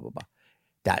up and blah, blah, blah.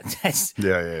 That's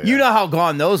Yeah. You know how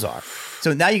gone those are.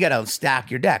 So now you got to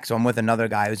stack your deck. So I'm with another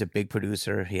guy who's a big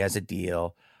producer. He has a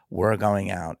deal. We're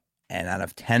going out. And out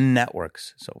of 10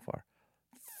 networks so far,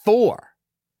 4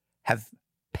 have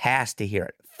passed to hear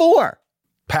it. 4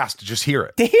 Passed to just hear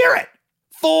it. to hear it.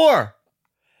 4.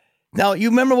 Now, you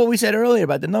remember what we said earlier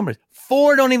about the numbers.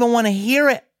 4 don't even want to hear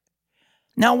it.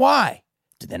 Now, why?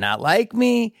 Do they not like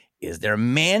me? Is there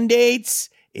mandates?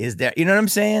 Is there, you know what I'm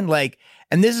saying? Like,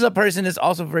 and this is a person that's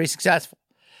also very successful.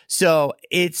 So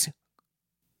it's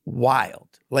wild.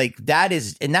 Like that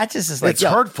is, and that's just like, It's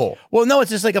hurtful. Well, no,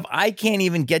 it's just like if I can't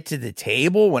even get to the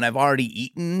table when I've already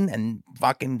eaten and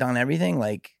fucking done everything,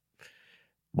 like,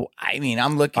 well, I mean,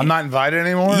 I'm looking. I'm not invited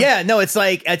anymore? Yeah, no, it's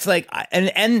like,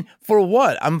 and for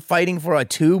what? I'm fighting for a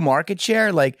 2 market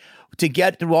share. Like to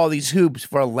get through all these hoops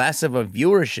for less of a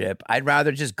viewership, I'd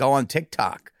rather just go on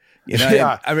TikTok. You know,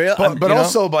 Yeah. But you know?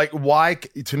 also, like, why?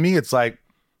 To me, it's like,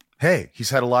 hey, he's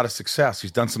had a lot of success.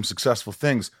 He's done some successful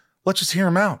things. Let's just hear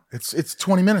him out. It's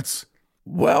 20 minutes.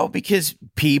 Well, because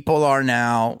people are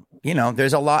now, you know,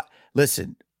 there's a lot.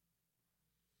 Listen,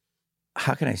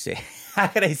 how can I say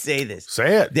this?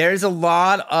 Say it. There's a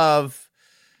lot of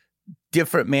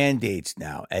different mandates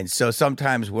now. And so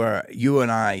sometimes where you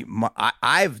and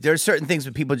there's certain things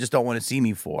that people just don't want to see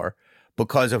me for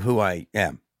because of who I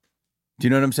am. Do you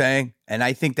know what I'm saying? And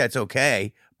I think that's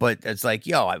okay. But it's like,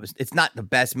 it's not the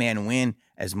best man win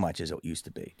as much as it used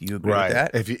to be. Do you agree with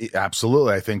that?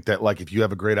 Absolutely. I think that, like, if you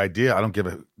have a great idea, I don't give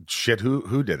a shit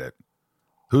who did it.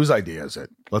 Whose idea is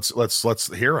it?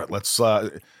 Let's hear it.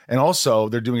 And also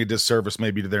they're doing a disservice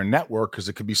maybe to their network because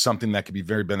it could be something that could be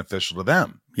very beneficial to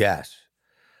them. Yes.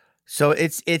 So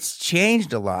it's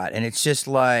changed a lot, and it's just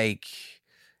like,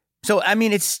 so I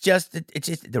mean, it's just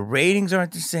the ratings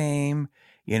aren't the same,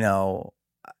 you know.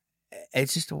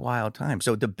 It's just a wild time.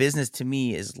 So the business to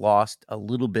me is lost a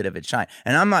little bit of its shine.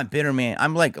 And I'm not bitter, man.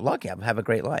 I'm like lucky. I have a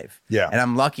great life. Yeah. And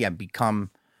I'm lucky I've become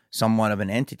somewhat of an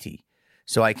entity.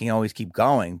 So I can always keep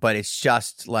going. But it's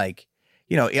just like,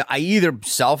 you know, I either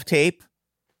self-tape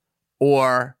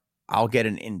or I'll get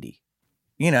an indie.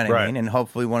 You know what I mean? And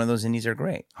hopefully one of those indies are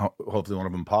great. Hopefully one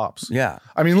of them pops. Yeah.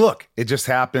 I mean, look, it just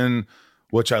happened,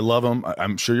 which I love him.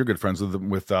 I'm sure you're good friends with him,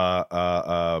 why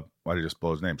did I just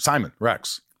blow his name? Simon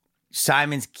Rex.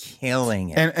 Simon's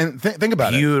killing it. And think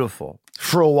about it. Beautiful.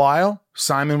 For a while,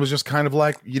 Simon was just kind of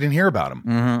like, you didn't hear about him.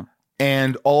 Mm-hmm.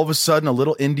 And all of a sudden, a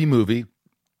little indie movie.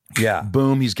 Yeah.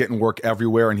 Boom, he's getting work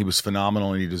everywhere, and he was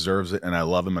phenomenal, and he deserves it, and I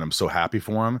love him, and I'm so happy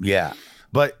for him. Yeah.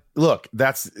 But look,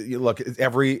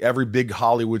 every big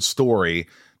Hollywood story,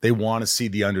 they want to see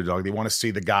the underdog. They want to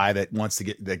see the guy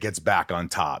that gets back on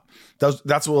top. That's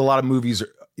what a lot of movies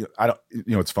are.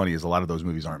 What's funny is a lot of those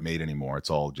movies aren't made anymore.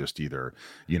 It's all just either,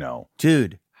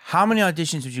 Dude, how many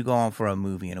auditions would you go on for a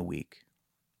movie in a week?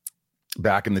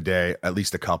 Back in the day, at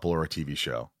least a couple or a TV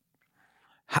show.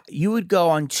 You would go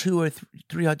on 2 or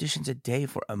 3 auditions a day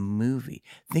for a movie.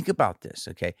 Think about this,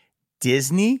 okay?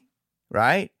 Disney,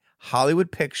 right?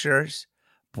 Hollywood Pictures,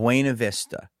 Buena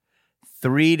Vista.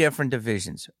 3 different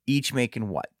divisions, each making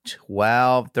what?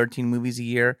 12, 13 movies a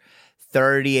year?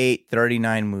 38,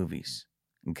 39 movies.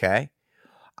 Okay.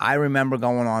 I remember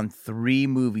going on 3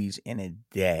 movies in a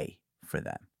day for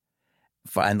them.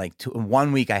 And like in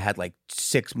 1 week, I had like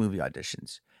 6 movie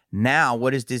auditions. Now,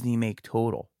 what does Disney make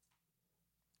total?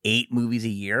 8 movies a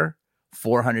year,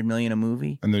 $400 million a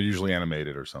movie. And they're usually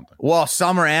animated or something. Well,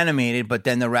 some are animated, but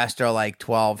then the rest are like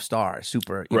 12 stars,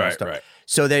 super stars. Right.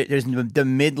 So there's the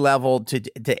mid-level to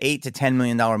 $8 to $10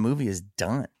 million movie is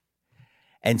done.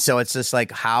 And so it's just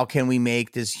like, how can we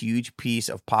make this huge piece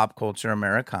of pop culture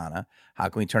Americana? How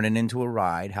can we turn it into a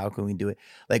ride? How can we do it?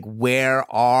 Like, where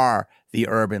are the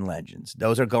urban legends?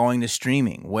 Those are going to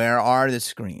streaming. Where are the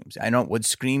Screams? Would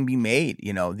Scream be made?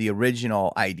 The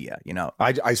original idea,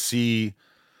 I see,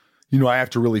 I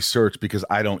have to really search because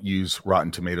I don't use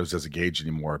Rotten Tomatoes as a gauge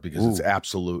anymore because it's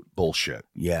absolute bullshit.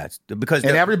 Yeah. Because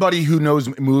everybody who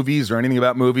knows movies or anything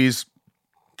about movies,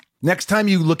 next time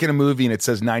you look at a movie and it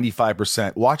says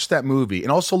 95%, watch that movie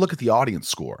and also look at the audience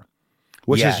score,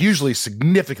 which is usually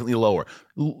significantly lower.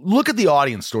 Look at the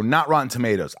audience score, not Rotten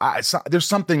Tomatoes. There's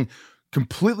something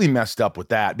completely messed up with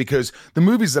that because the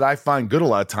movies that I find good a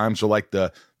lot of times are like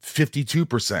the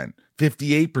 52%,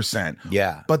 58%.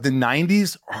 Yeah. But the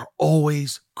 90s are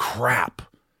always crap.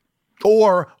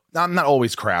 Or, not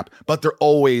always crap, but they're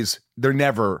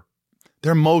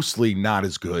mostly not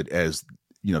as good as,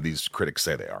 these critics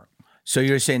say they are. So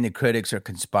you're saying the critics are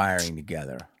conspiring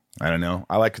together? I don't know.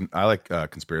 I like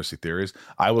conspiracy theories.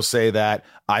 I will say that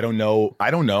I don't know.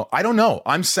 I'm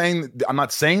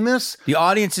not saying this. The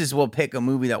audiences will pick a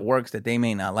movie that works that they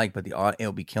may not like, but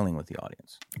it'll be killing with the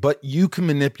audience. But you can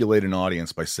manipulate an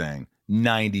audience by saying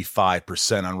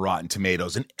 95% on Rotten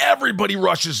Tomatoes and everybody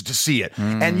rushes to see it.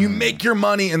 And you make your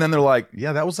money and then they're like,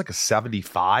 yeah, that was like a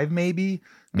 75 maybe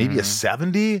a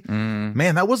 70.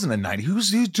 Man, that wasn't a 90.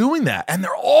 Who's doing that? And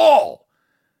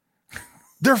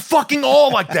they're fucking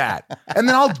all like that. And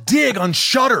then I'll dig on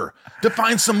Shudder to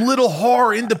find some little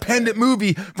horror independent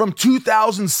movie from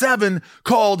 2007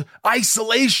 called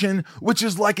Isolation, which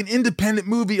is like an independent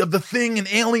movie of The Thing and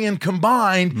Alien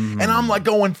combined. And I'm like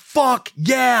going, fuck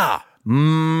yeah.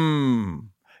 Dude,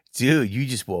 you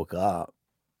just woke up.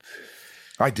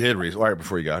 I did right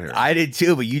before you got here. I did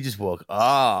too, but you just woke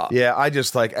up. Yeah, I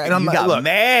just like, and I'm you got look,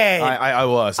 mad. I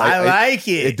was. I like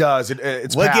it. It does.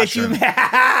 It's what passion. gets you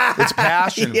mad? It's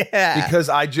passion. Yeah. Because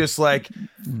I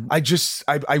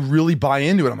really buy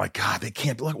into it. I'm like, God, they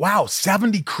can't. Like, wow,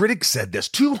 70 critics said this.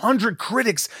 200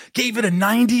 critics gave it a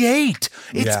 98.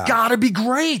 It's got to be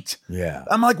great. Yeah.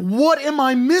 I'm like, what am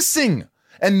I missing?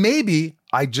 And maybe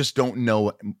I just don't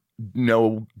know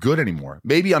good anymore.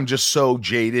 Maybe I'm just so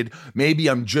jaded. Maybe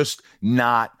I'm just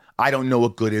not, I don't know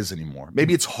what good is anymore.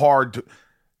 Maybe it's hard to,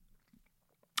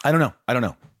 I don't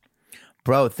know.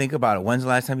 Bro, think about it. When's the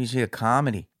last time you see a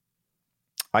comedy?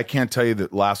 I can't tell you the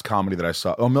last comedy that I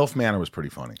saw. Oh, MILF Manor was pretty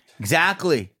funny.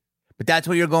 Exactly. But that's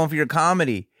what you're going for your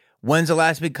comedy. When's the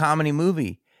last big comedy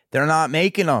movie? They're not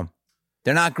making them.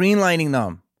 They're not greenlighting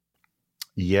them.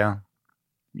 Yeah,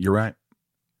 you're right.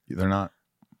 They're not.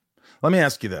 Let me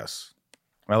ask you this.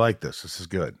 I like this. This is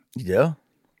good. You do?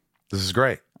 This is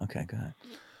great. Okay, good.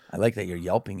 I like that you're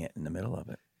yelping it in the middle of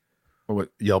it. What,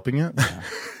 yelping it? Yeah.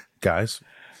 Guys,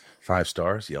 5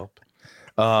 stars, Yelp.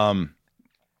 I'm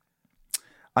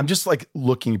just like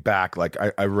looking back. Like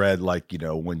I read, like, you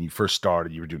know, when you first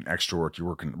started, you were doing extra work. You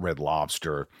were working at Red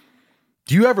Lobster.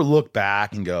 Do you ever look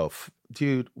back and go,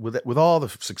 dude, with all the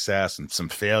success and some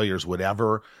failures,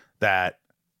 whatever, that,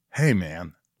 hey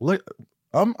man, look,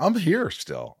 I'm here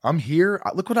still. I'm here.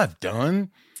 Look what I've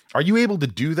done. Are you able to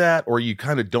do that, or you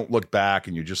kind of don't look back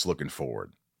and you're just looking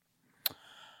forward?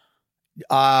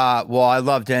 Well, I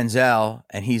love Denzel,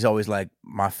 and he's always like,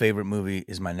 my favorite movie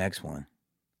is my next one.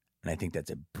 And I think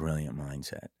that's a brilliant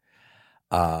mindset.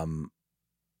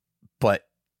 But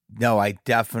no, I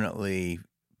definitely,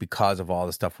 because of all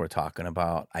the stuff we're talking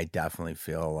about, I definitely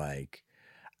feel like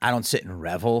I don't sit and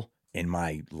revel in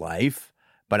my life,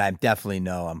 but I definitely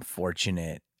know I'm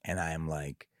fortunate, and I'm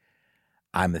like,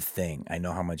 I'm a thing. I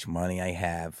know how much money I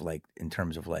have, like, in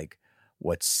terms of like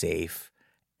what's safe,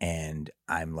 and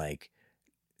I'm like,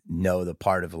 know the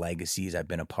part of legacies I've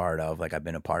been a part of. Like, I've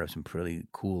been a part of some pretty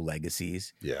cool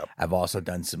legacies. Yeah. I've also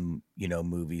done some, you know,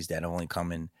 movies that have only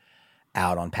coming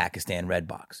out on Pakistan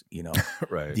Redbox, you know.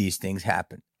 Right. These things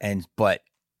happen. But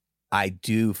I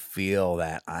do feel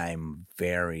that I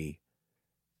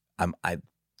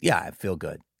feel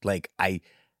good. Like,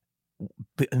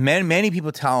 many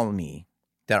people tell me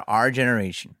that our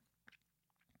generation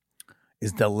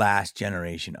is the last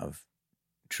generation of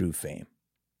true fame.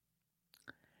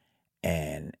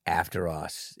 And after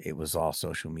us, it was all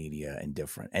social media and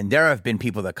different. And there have been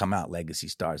people that come out, legacy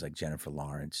stars like Jennifer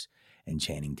Lawrence and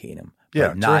Channing Tatum.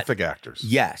 Yeah, terrific actors.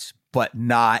 Yes, but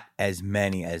not as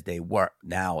many as they were.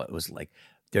 Now it was like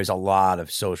there's a lot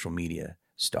of social media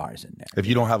stars in there. If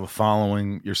you don't have a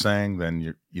following, you're saying,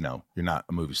 then you're not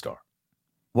a movie star.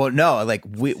 Well, no, like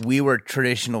we were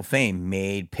traditional fame,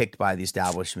 picked by the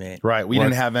establishment. Right. We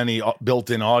didn't have any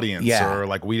built-in audience, or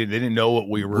like they didn't know what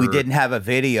we were. We didn't have a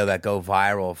video that go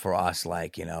viral for us,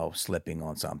 like, you know, slipping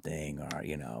on something, or,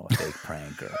 you know, a fake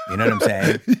prank, or, you know what I'm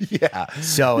saying? Yeah.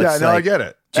 So it's I get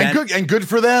it. And good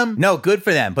for them. No, good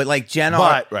for them. But like Jen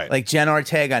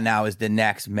Ortega now is the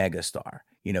next megastar.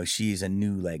 You know, she's a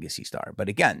new legacy star. But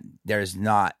again, there's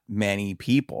not many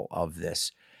people of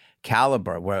this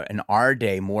caliber, where in our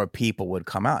day more people would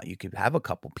come out. You could have a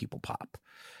couple people pop.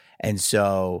 And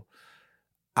so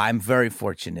I'm very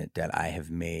fortunate that I have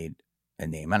made a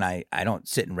name, and I don't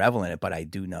sit and revel in it, but I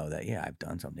do know that, yeah, I've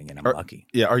done something, and I'm lucky.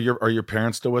 Yeah. Are your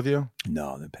parents still with you?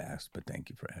 No, they passed, but thank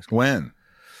you for asking. When?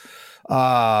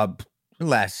 The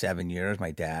last 7 years.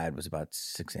 My dad was about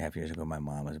 6.5 years ago. My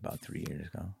mom was about 3 years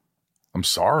ago. I'm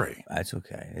sorry. That's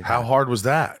okay. How hard was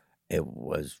that? It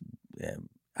was,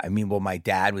 well, my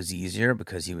dad was easier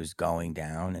because he was going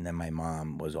down, and then my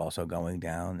mom was also going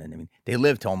down. And I mean, they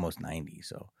lived to almost 90,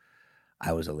 so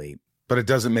I was a late. But it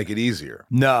doesn't make it easier.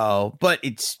 No, but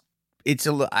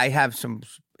I have some,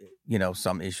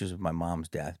 some issues with my mom's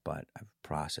death, but I've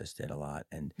processed it a lot.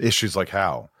 And Issues like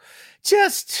how?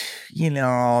 just,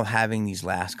 having these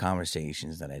last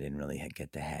conversations that I didn't really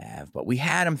get to have, but we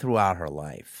had them throughout her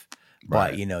life.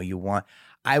 Right. But,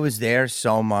 I was there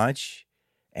so much,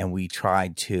 and I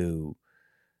tried to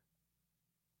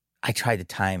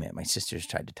time it. My sisters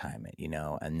tried to time it,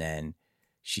 and then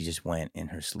she just went in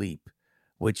her sleep,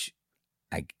 which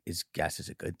I guess is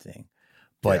a good thing.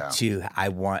 But I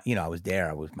was there.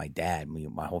 I was with my dad.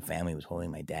 My whole family was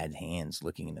holding my dad's hands,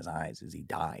 looking in his eyes as he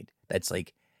died. That's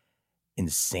like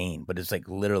insane. But it's like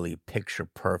literally picture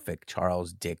perfect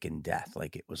Charles Dickens death.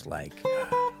 Like it was like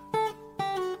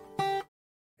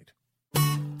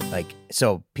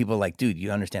so people are like, dude,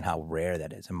 you understand how rare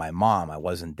that is. And my mom, I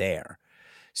wasn't there.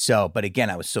 So, but again,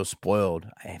 I was so spoiled,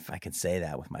 if I could say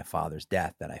that, with my father's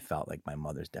death, that I felt like my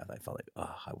mother's death. I felt like,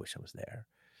 oh, I wish I was there.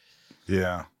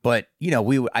 Yeah. But,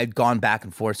 I'd gone back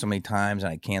and forth so many times,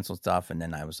 and I canceled stuff. And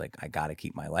then I was like, I got to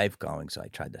keep my life going. So I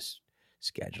tried to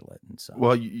schedule it. And so,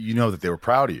 Well, you know that they were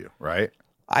proud of you, right?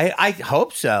 I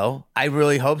hope so. I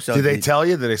really hope so. Did they tell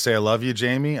you? Did they say, I love you,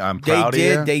 Jamie? I'm proud of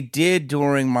you? They did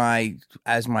during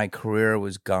as my career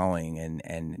was going,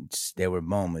 and there were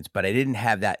moments, but I didn't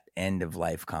have that end of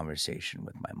life conversation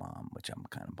with my mom, which I'm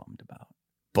kind of bummed about.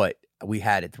 But we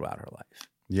had it throughout her life.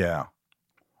 Yeah.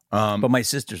 But my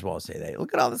sisters will say that.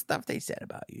 Look at all the stuff they said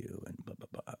about you and blah, blah,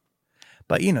 blah.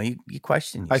 But, you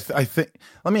question yourself. I think,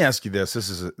 let me ask you this.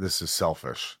 This is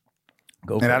selfish.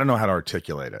 Go for and it. I don't know how to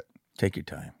articulate it. Take your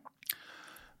time.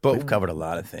 But We've covered a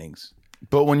lot of things.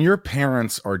 But when your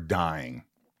parents are dying,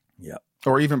 Yep.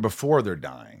 or even before they're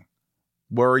dying,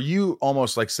 were you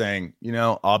almost like saying,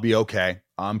 I'll be okay.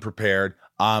 I'm prepared.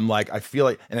 I'm like, I feel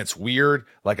like, and it's weird.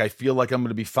 Like, I feel like I'm going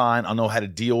to be fine. I'll know how to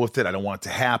deal with it. I don't want it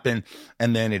to happen.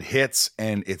 And then it hits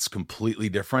and it's completely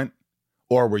different.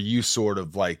 Or were you sort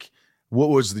of like, what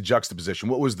was the juxtaposition?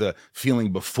 What was the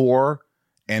feeling before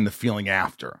and the feeling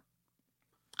after?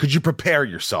 Could you prepare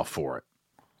yourself for it?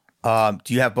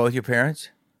 Do you have both your parents?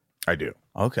 I do.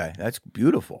 Okay. That's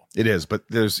beautiful. It is. But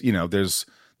there's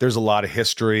a lot of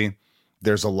history.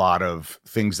 There's a lot of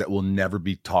things that will never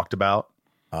be talked about.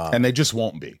 And they just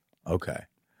won't be. Okay.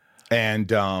 And,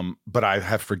 but I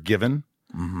have forgiven,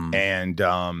 and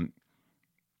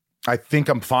I think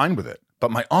I'm fine with it. But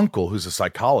my uncle, who's a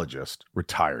psychologist,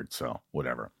 retired, so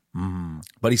whatever.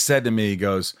 But he said to me, he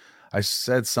goes, I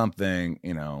said something,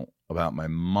 about my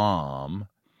mom,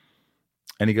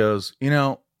 and he goes,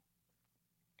 because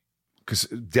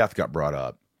death got brought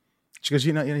up. She goes,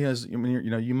 you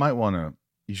might want to,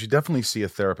 you should definitely see a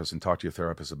therapist and talk to your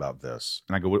therapist about this.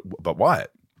 And I go, but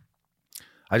what?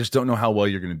 I just don't know how well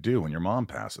you're going to do when your mom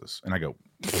passes. And I go,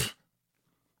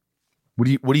 what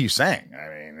are you saying? I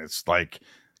mean, it's like,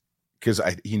 because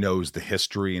he knows the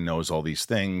history and knows all these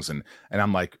things. And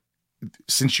I'm like,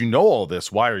 since you know all this,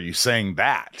 why are you saying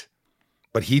that?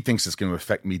 But he thinks it's going to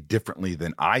affect me differently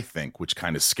than I think, which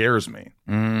kind of scares me.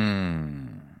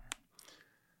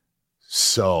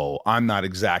 So I'm not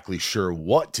exactly sure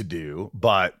what to do,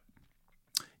 but,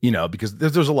 because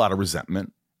there's a lot of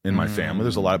resentment in my family.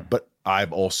 There's a lot, but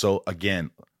I've also,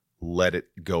 again, let it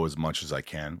go as much as I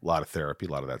can. A lot of therapy, a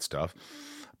lot of that stuff.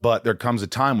 But there comes a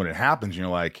time when it happens and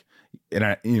you're like,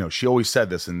 and she always said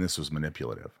this, and this was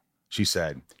manipulative. She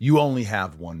said, you only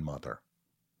have one mother.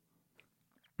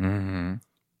 And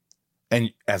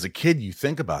as a kid, you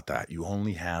think about that. You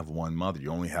only have one mother.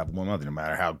 You only have one mother, no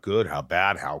matter how good, how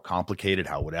bad, how complicated,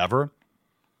 how whatever.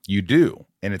 You do.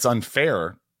 And it's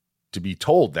unfair to be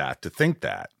told that, to think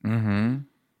that.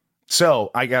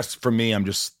 So I guess for me, I'm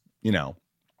just, if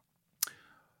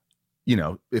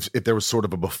there was sort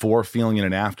of a before feeling and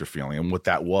an after feeling, and what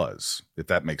that was, if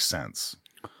that makes sense.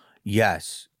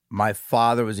 Yes. My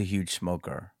father was a huge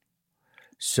smoker.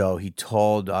 So he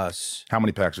told us. How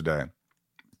many packs a day?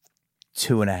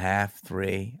 2.5,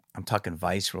 3. I'm talking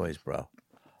Viceroys, bro.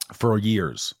 For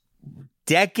years.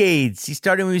 Decades. He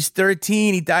started when he was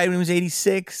 13. He died when he was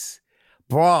 86.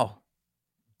 Bro,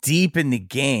 deep in the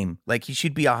game. Like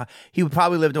he would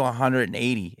probably live to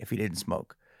 180 if he didn't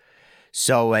smoke.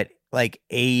 So at like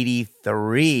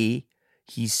 83,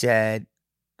 he said,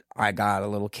 I got a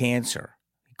little cancer.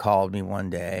 He called me one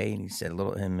day and he said,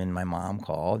 him and my mom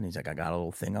called and he's like, I got a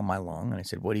little thing on my lung. And I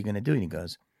said, what are you going to do? And he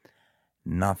goes,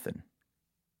 nothing.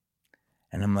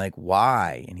 And I'm like,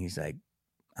 why? And he's like,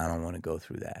 I don't want to go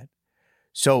through that.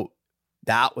 So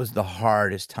that was the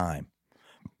hardest time,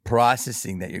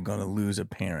 processing that you're going to lose a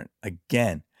parent.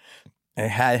 Again, I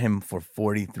had him for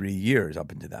 43 years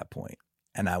up until that point.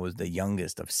 And I was the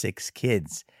youngest of 6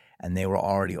 kids, and they were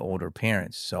already older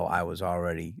parents. So I was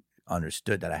already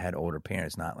understood that I had older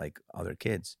parents, not like other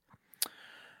kids.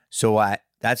 So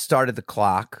that started the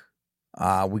clock.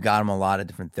 We got him a lot of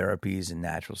different therapies and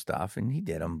natural stuff, and he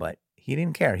did them, but he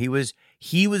didn't care. He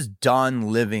was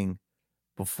done living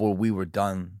before we were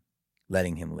done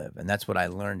letting him live. And that's what I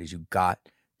learned is you got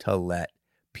to let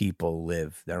people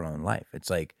live their own life. It's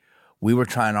like we were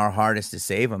trying our hardest to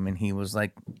save him, and he was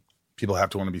like, People have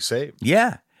to want to be saved.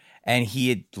 yeah. And he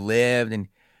had lived, and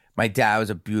my dad was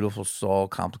a beautiful soul,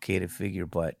 complicated figure,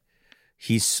 but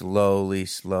he slowly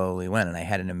went. And I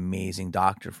had an amazing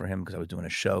doctor for him because I was doing a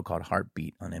show called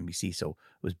Heartbeat on NBC. So it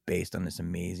was based on this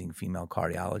amazing female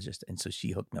cardiologist. And so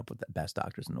she hooked me up with the best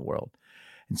doctors in the world.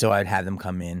 And so I'd have them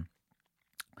come in.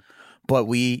 But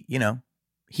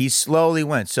he slowly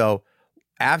went. So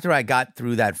after I got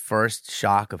through that first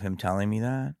shock of him telling me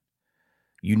that,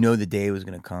 the day was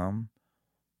going to come.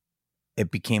 It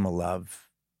became a love,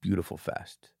 beautiful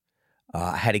fest.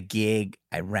 I had a gig.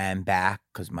 I ran back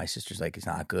because my sister's like, it's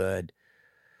not good.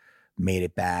 Made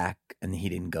it back. And he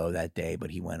didn't go that day, but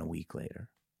he went a week later.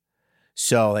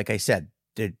 So like I said,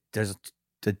 the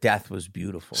death was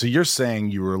beautiful. So you're saying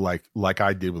you were like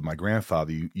I did with my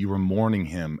grandfather. You were mourning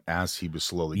him as he was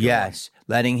slowly going. Yes,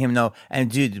 letting him know. And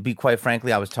dude, to be quite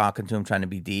frankly, I was talking to him, trying to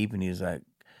be deep, and he was like,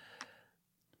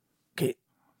 can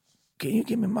you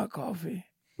give me my coffee?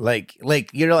 Like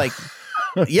you're like,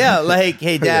 yeah, like,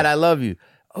 hey, Dad, I love you.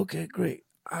 Okay, great.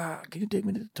 Can you take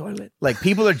me to the toilet? Like,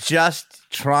 people are just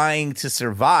trying to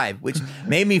survive, which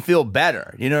made me feel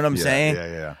better. You know what I'm saying?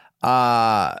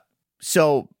 Yeah.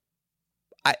 So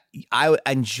I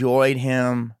enjoyed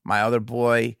him. My other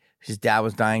boy, his dad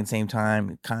was dying at the same time.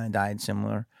 He kind of died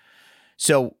similar.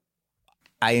 So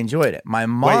I enjoyed it. My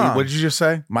mom. Wait, what did you just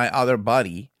say? My other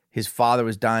buddy, his father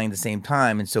was dying at the same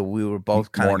time, and so we were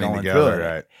both kind of going together, through it.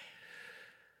 right?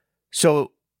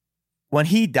 So when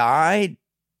he died,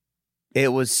 it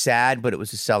was sad, but it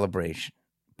was a celebration.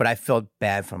 But I felt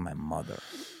bad for my mother.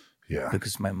 Yeah.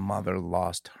 Because my mother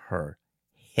lost her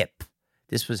hip.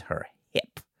 This was her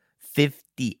hip.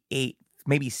 58,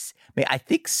 maybe I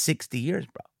think 60 years,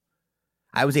 bro.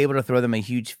 I was able to throw them a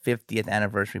huge 50th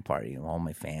anniversary party. All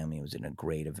my family was in a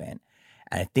great event.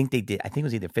 And I think they did. I think it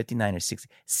was either 59 or 60.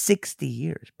 60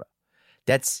 years, bro.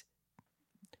 That's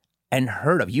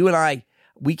unheard of. You and I,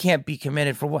 we can't be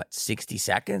committed for what? 60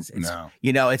 seconds?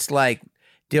 No. It's like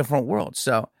different worlds.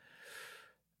 So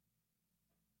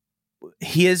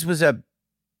his was a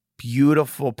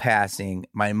beautiful passing.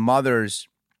 My mother's,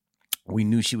 we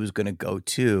knew she was going to go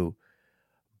too,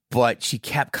 but she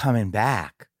kept coming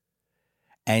back.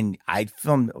 And I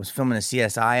was filming a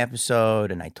CSI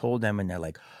episode, and I told them, and they're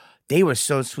like, they were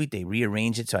so sweet. They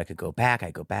rearranged it so I could go back. I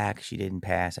go back. She didn't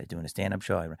pass. I was doing a stand-up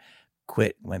show. I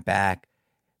quit, went back.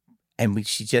 And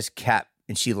she just kept,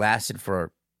 and she lasted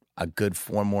for a good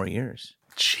 4 more years.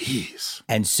 Jeez.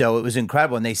 And so it was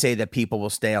incredible. And they say that people will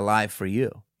stay alive for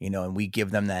you, and we give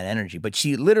them that energy. But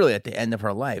she literally, at the end of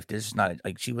her life, this is not,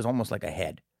 like, she was almost like a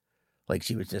head. Like,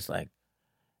 she was just like,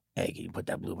 hey, can you put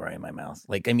that blueberry in my mouth?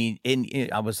 Like, I mean,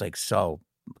 I was like,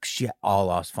 she all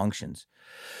lost functions.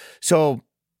 So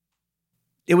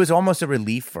it was almost a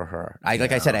relief for her.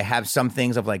 Like I said, I have some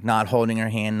things of like not holding her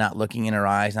hand, not looking in her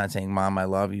eyes, not saying, Mom, I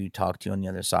love you, talk to you on the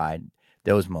other side.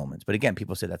 Those moments. But again,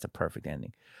 people say that's a perfect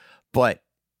ending. But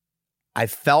I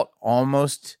felt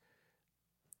almost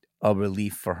a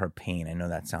relief for her pain. I know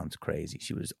that sounds crazy.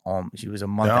 She was a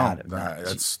month out of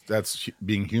that. That's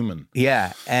being human.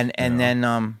 Yeah. And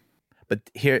then but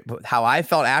how I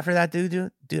felt after that,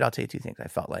 dude, I'll tell you 2 things. I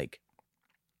felt like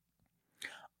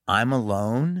I'm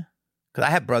alone. Because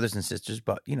I have brothers and sisters,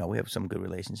 but, we have some good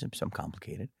relationships, some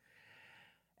complicated.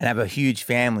 And I have a huge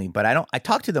family, but I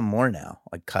talk to them more now,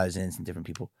 like cousins and different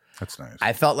people. That's nice.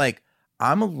 I felt like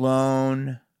I'm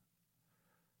alone,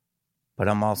 but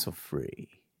I'm also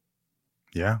free.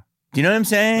 Yeah. Do you know what I'm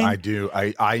saying? I do.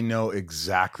 I know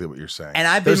exactly what you're saying. And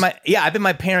I've been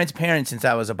my parents' parent since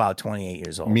I was about 28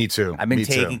 years old. Me too. I've been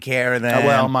taking care of them.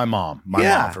 Well, my mom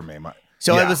for me.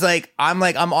 It was like, I'm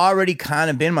already kind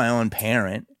of been my own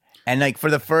parent. And like for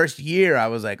the first year, I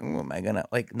was like, oh, am I gonna,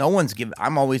 like, no one's giving,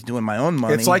 I'm always doing my own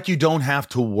money. It's like you don't have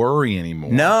to worry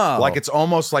anymore. No. Like it's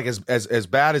almost like as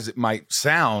bad as it might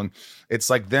sound, it's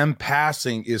like them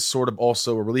passing is sort of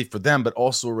also a relief for them, but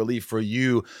also a relief for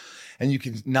you. And you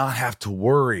can not have to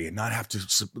worry and not have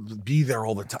to be there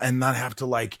all the time and not have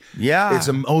to it's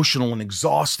emotional and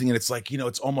exhausting. And it's like,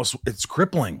 it's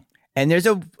crippling. And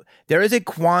there is a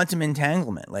quantum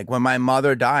entanglement. Like when my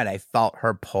mother died, I felt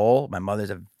her pull. My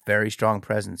mother's a very strong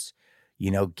presence,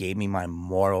 gave me my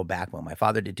moral backbone. My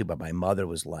father did too, but my mother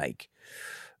was like,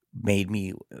 made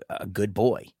me a good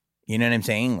boy. You know what I'm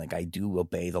saying? Like I do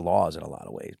obey the laws in a lot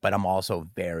of ways, but I'm also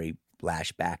very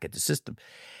lash back at the system.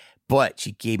 but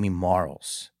she gave me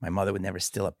morals. My mother would never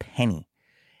steal a penny.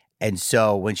 And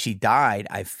so when she died,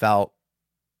 I felt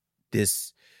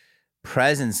this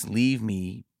presence leave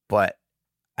me, but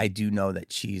I do know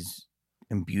that she's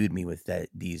imbued me with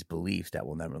these beliefs that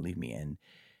will never leave me. And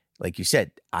like you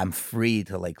said, I'm free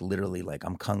to like literally like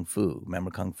I'm Kung Fu. Remember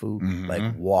Kung Fu? Mm-hmm.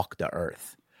 Like walk the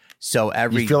earth. So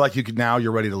you feel like you could now.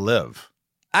 You're ready to live.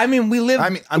 I mean, we live.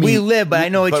 We live, but I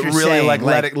know what you're really, saying. Like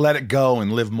let it go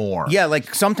and live more. Yeah,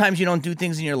 like sometimes you don't do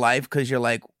things in your life because you're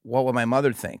like, what would my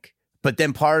mother think? But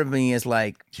then part of me is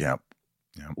like, yep.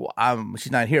 Well,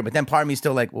 she's not here. But then part of me is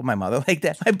still like, well, my mother like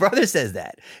that. My brother says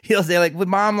that. He'll say like, would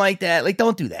mom like that? Like,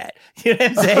 don't do that. You know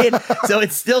what I'm saying? So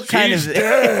it's still kind She's of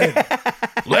dead.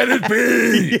 Let it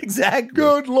be. Exactly.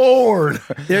 Good Lord.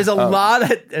 There's a lot of,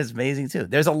 that's amazing too.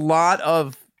 There's a lot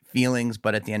of feelings,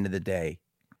 but at the end of the day,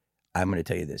 I'm going to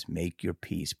tell you this. Make your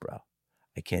peace, bro.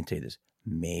 I can't tell you this.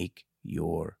 Make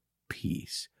your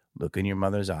peace. Look in your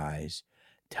mother's eyes.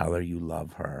 Tell her you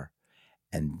love her.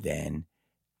 And then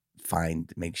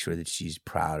make sure that she's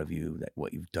proud of you, that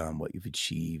what you've done, what you've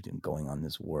achieved and going on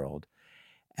this world.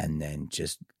 And then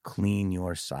just clean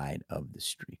your side of the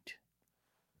street.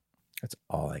 That's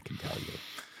all I can tell you.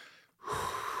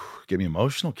 Get me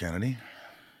emotional, Kennedy.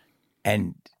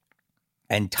 And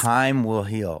time will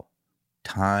heal.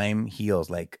 Time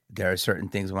heals. Like there are certain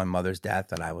things with my mother's death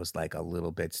that I was like a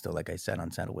little bit still, like I said,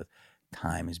 unsettled with.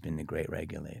 Time has been the great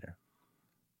regulator.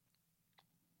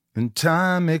 And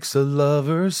time makes the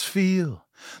lovers feel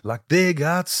like they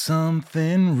got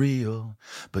something real.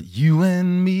 But you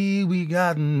and me, we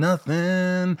got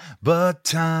nothing but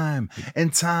time.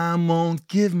 And time won't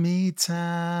give me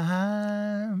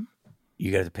time.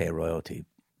 You got to pay a royalty,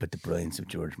 but the brilliance of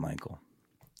George Michael.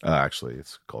 Actually,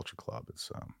 it's Culture Club.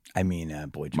 It's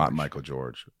Boy George. Michael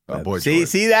George. Boy see, George.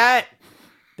 See that?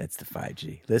 That's the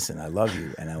 5G. Listen, I love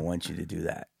you, and I want you to do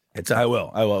that. I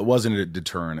will. It wasn't a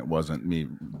deterrent. It wasn't me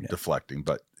deflecting,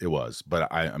 but it was. But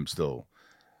I'm still.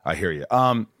 I hear you.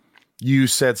 You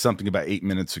said something about 8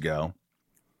 minutes ago.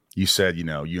 You said,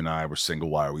 you and I were single.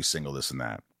 Why are we single? This and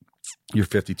that. You're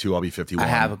 52. I'll be 51. I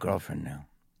have a girlfriend now.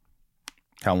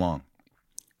 How long?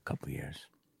 A couple years.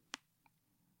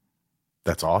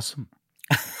 That's awesome.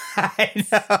 I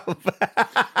know.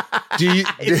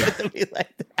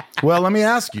 Well, let me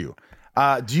ask you.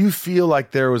 Do you feel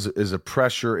like there is a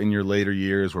pressure in your later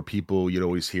years where people you'd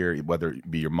always hear, whether it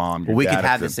be your mom, your we dad, could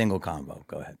have the single convo.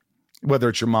 Go ahead. Whether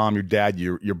it's your mom, your dad,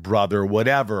 your brother,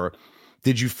 whatever.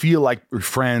 Did you feel like your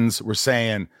friends were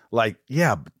saying, like,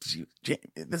 yeah,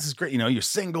 this is great. You're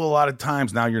single a lot of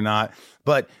times. Now you're not.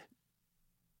 But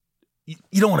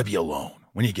you don't want to be alone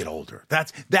when you get older.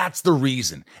 That's the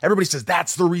reason. Everybody says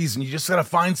that's the reason. You just got to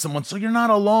find someone so you're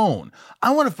not alone.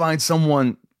 I want to find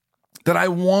someone that I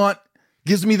want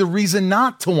gives me the reason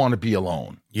not to want to be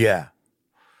alone. Yeah.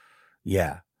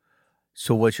 Yeah.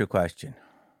 So what's your question?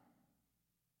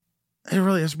 It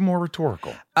really is more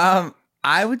rhetorical.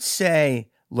 I would say,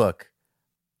 look,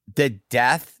 the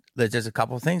death, there's a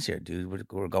couple of things here, dude.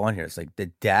 We're going here. It's like the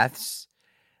deaths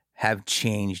have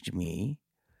changed me,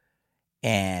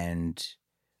 and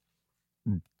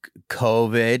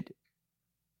COVID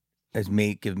has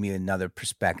given me another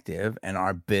perspective, and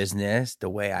our business, the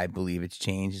way I believe it's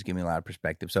changed, has given me a lot of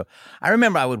perspective. So I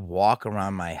remember I would walk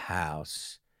around my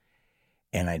house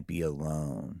and I'd be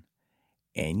alone,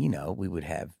 and we would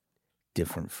have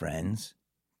different friends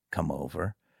come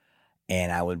over,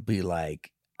 and I would be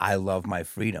like, I love my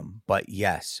freedom, but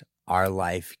yes, our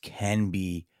life can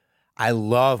be, I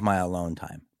love my alone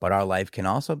time, but our life can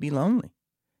also be lonely.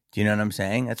 Do you know what I'm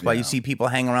saying? That's why you see people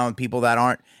hang around with people that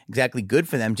aren't exactly good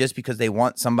for them just because they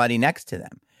want somebody next to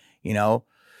them,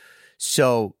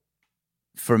 So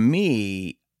for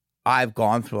me, I've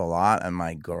gone through a lot, and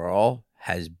my girl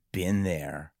has been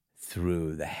there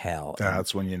through the hell.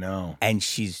 That's when you know. And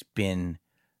she's the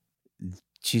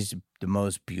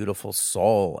most beautiful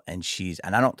soul, and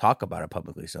I don't talk about her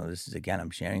publicly, so this is, again,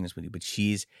 I'm sharing this with you, but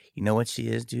she's, you know what she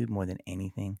is, dude, more than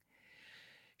anything?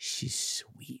 She's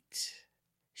sweet.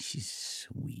 She's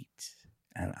sweet,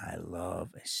 and I love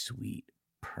a sweet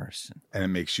person. And it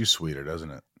makes you sweeter, doesn't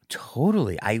it?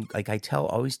 Totally. I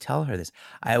always tell her this.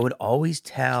 I would always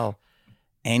tell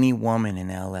any woman in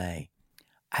LA,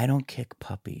 I don't kick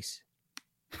puppies.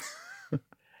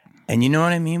 And you know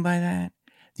what I mean by that?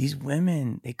 These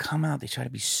women, they come out, they try to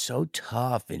be so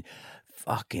tough and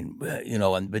fucking,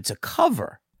 and it's a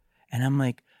cover. And I'm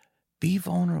like, be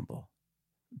vulnerable.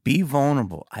 Be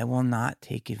vulnerable. I will not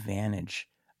take advantage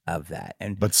of that.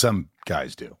 But some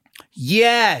guys do.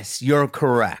 Yes, you're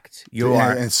correct. You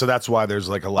are. And so that's why there's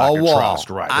like a lack of trust.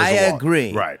 Right. I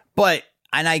agree. Right. But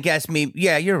And I guess maybe,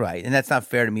 yeah, you're right. And that's not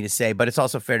fair to me to say, but it's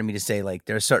also fair to me to say, like,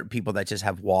 there are certain people that just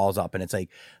have walls up and it's like,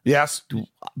 Yes.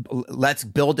 let's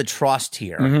build a trust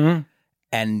here. Mm-hmm.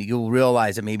 And you'll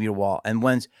realize that maybe your wall, and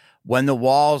when the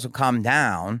walls come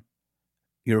down,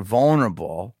 you're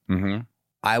vulnerable. Mm-hmm.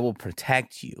 I will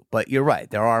protect you. But you're right.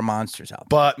 There are monsters out there.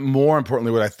 But more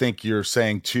importantly, what I think you're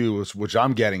saying too, is, which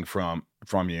I'm getting from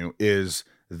you, is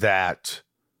that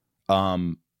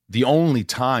the only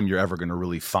time you're ever going to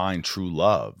really find true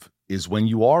love is when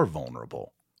you are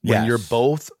vulnerable. When you're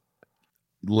both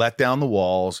let down the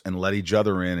walls and let each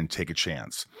other in and take a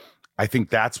chance. I think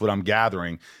that's what I'm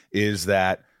gathering is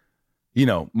that, you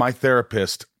know, my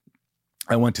therapist,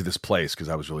 I went to this place because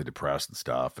I was really depressed and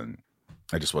stuff, and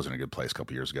I just wasn't in a good place a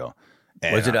couple years ago.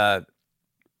 And was it a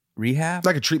rehab?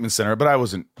 like a treatment center, but I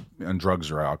wasn't on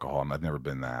drugs or alcohol. I've never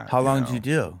been that. How long did you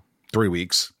do? 3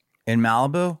 weeks. In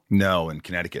Malibu? No, in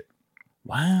Connecticut.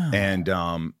 Wow. And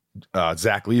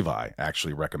Zach Levi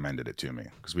actually recommended it to me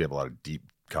because we have a lot of deep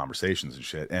conversations and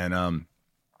shit. And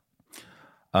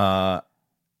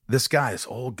this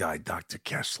old guy, Dr.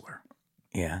 Kessler.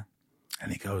 Yeah.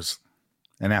 And he goes,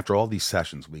 and after all these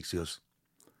weeks, he goes,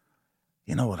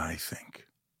 you know what I think?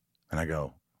 And I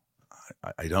go,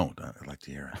 I don't. I'd like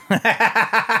to hear it.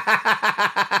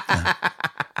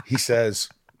 He says,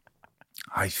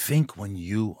 I think when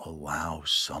you allow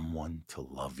someone to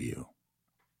love you,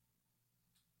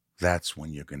 that's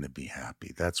when you're going to be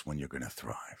happy. That's when you're going to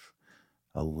thrive.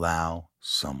 Allow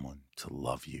someone to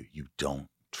love you. You don't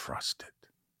trust it.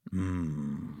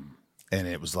 And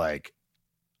it was like,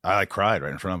 I cried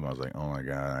right in front of him. I was like, oh my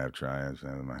God, I have tried.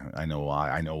 I know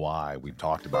why. We've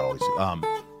talked about all these.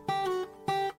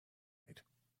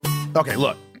 Okay,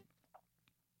 look.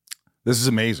 This is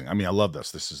amazing. I mean, I love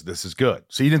this. This is good.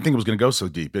 So you didn't think it was going to go so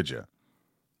deep, did you?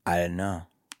 I didn't know.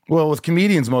 Well, with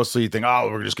comedians, mostly you think, oh,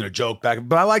 we're just going to joke back.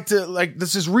 But I like to,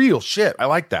 this is real shit. I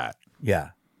like that. Yeah.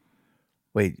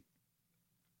 Wait.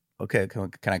 Okay,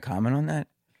 can I comment on that?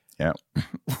 Yeah.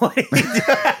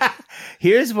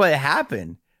 Here's what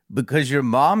happened. Because your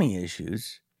mommy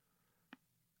issues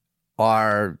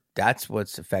that's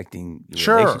what's affecting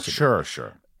your relationship.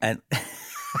 Sure. And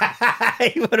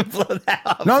you want to blow that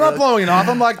off? No, I'm not blowing it off.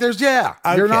 I'm like,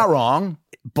 you're not wrong.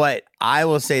 But I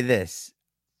will say this.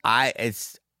 I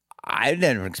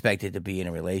never expected to be in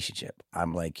a relationship.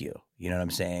 I'm like you. You know what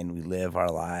I'm saying? We live our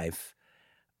life.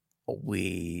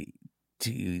 We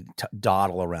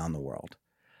dawdle around the world.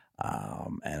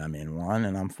 And I'm in one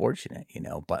and I'm fortunate, you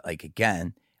know, but like,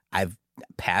 again, I've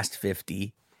passed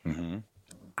 50. Mm-hmm.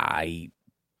 I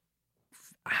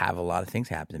have a lot of things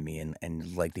happen to me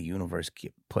and like the universe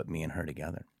put me and her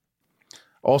together.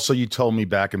 Also, you told me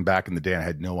back in the day, and I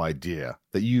had no idea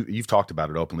that you've talked about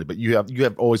it openly, but you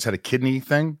have always had a kidney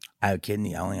thing? I have a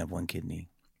kidney. I only have one kidney.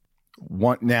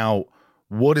 Now,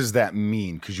 what does that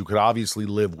mean? Because you could obviously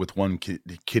live with one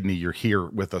kidney. You're here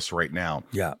with us right now.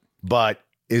 Yeah. But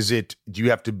do you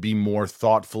have to be more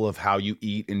thoughtful of how you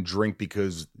eat and drink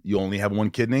because you only have one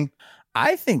kidney?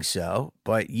 I think so,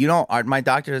 but my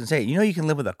doctor doesn't say it. You know, you can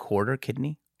live with a quarter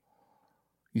kidney.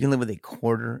 You can live with a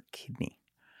quarter kidney.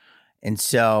 And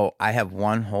so I have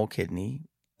one whole kidney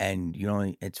and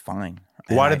it's fine.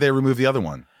 Why did they remove the other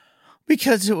one?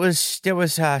 Because there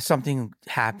was something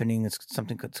happening. It's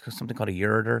something called a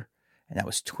ureter, and that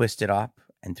was twisted up.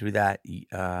 And through that,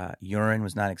 urine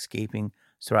was not escaping.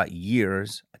 So throughout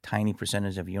years, a tiny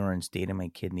percentage of urine stayed in my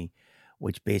kidney,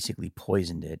 which basically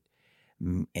poisoned it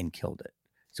and killed it.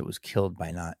 So it was killed by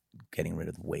not getting rid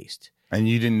of the waste. And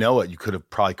you didn't know it. You could have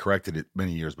probably corrected it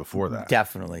many years before that.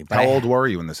 Definitely. How old were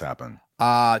you when this happened?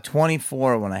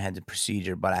 24 when I had the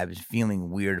procedure, but I was feeling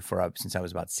weird since I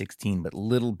was about 16, but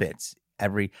little bits.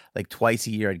 Twice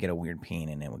a year, I'd get a weird pain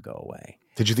and it would go away.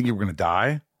 Did you think you were going to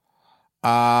die?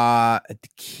 The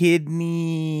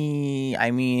kidney,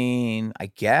 I mean, I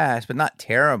guess, but not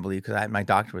terribly because my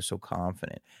doctor was so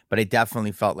confident. But I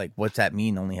definitely felt like, what's that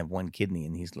mean? Only have one kidney,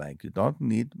 and he's like, you don't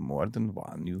need more than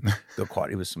one.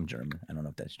 He was some German. I don't know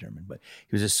if that's German, but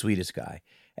he was the sweetest guy,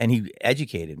 and he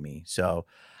educated me. So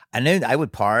I knew I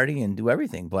would party and do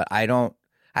everything, but I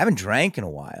haven't drank in a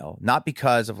while, not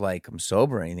because of I'm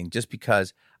sober or anything, just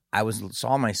because I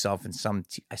saw myself in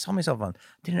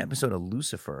did an episode of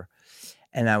Lucifer,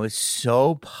 and I was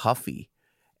so puffy,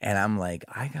 and I'm like,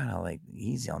 I gotta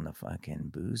easy on the fucking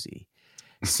boozy.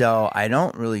 So I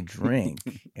don't really drink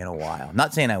in a while.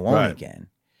 Not saying I won't again,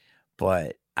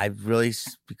 but I've really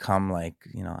become I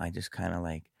just kind of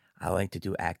I like to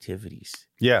do activities.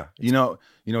 Yeah. You know,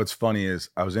 what's funny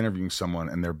is I was interviewing someone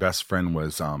and their best friend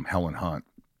was Helen Hunt.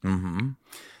 Mm-hmm.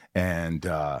 And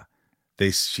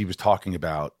she was talking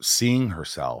about seeing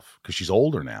herself because she's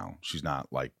older now. She's not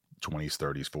 20s,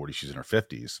 30s, 40s. She's in her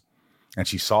 50s. And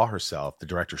she saw herself. The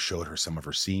director showed her some of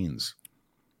her scenes.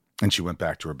 And she went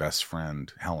back to her best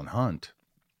friend, Helen Hunt.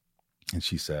 And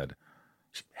she said,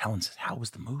 Helen says, how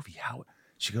was the movie?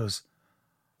 She goes,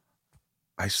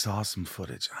 I saw some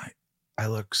footage. I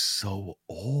look so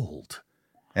old.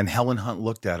 And Helen Hunt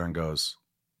looked at her and goes,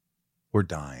 we're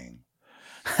dying.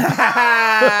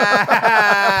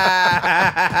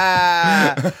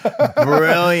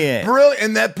 Brilliant.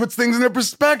 And that puts things into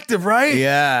perspective, right?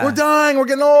 Yeah. We're dying. We're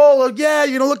getting old. Yeah,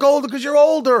 you're going to look older because you're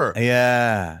older.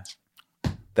 Yeah.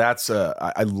 That's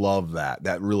I love that.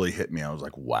 That really hit me. I was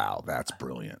like, wow, that's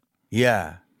brilliant.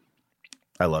 Yeah.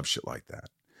 I love shit like that.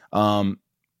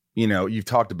 You've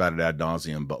talked about it ad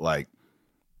nauseum, but like,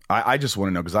 I just want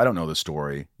to know, because I don't know the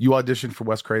story. You auditioned for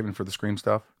Wes Craven for the Scream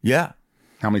stuff? Yeah.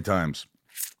 How many times?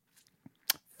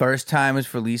 First time was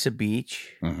for Lisa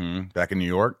Beach. Mm-hmm. Back in New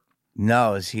York?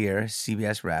 No, it was here,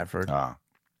 CBS Radford. Ah.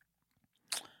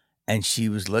 And she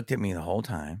looked at me the whole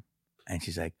time, and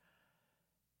she's like,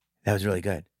 that was really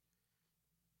good.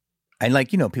 And like,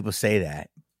 people say that,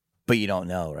 but you don't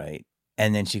know, right?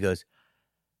 And then she goes,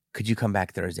 could you come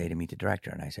back Thursday to meet the director?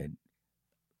 And I said,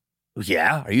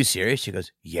 yeah, are you serious? She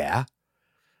goes, yeah.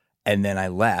 And then I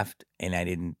left, and I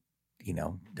didn't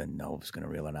know if it was going to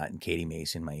reel or not. And Katie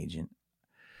Mason, my agent,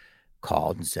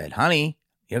 called and said, honey,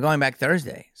 you're going back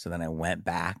Thursday. So then I went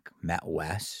back, met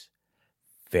Wes,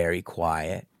 very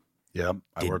quiet. Yep,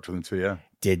 I worked with him too, yeah.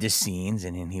 Did the scenes,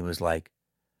 and then he was like,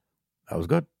 that was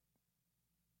good.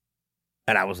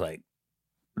 And I was like,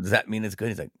 does that mean it's good?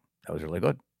 He's like, that was really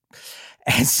good.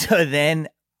 And so then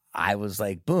I was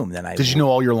like, boom. Then Did you know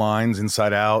all your lines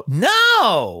inside out?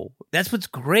 No, that's what's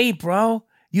great, bro.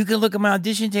 You can look at my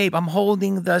audition tape. I'm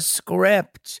holding the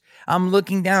script. I'm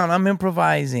looking down. I'm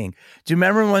improvising. Do you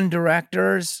remember when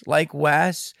directors like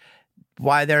Wes,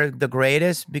 why they're the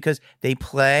greatest? Because they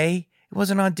play. It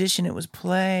wasn't audition. It was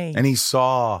play. And he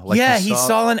saw. He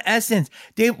saw an essence.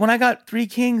 When I got Three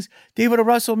Kings, David O.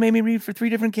 Russell made me read for 3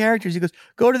 different characters. He goes,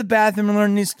 go to the bathroom and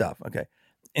learn this stuff. Okay.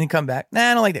 And come back.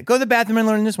 Nah, I don't like that. Go to the bathroom and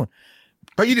learn this one.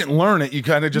 But you didn't learn it. You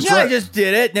kind of just I just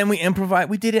did it. Then we improvised.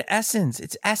 We did it essence.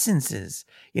 It's essences.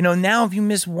 Now if you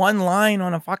miss one line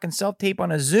on a fucking self-tape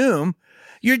on a Zoom,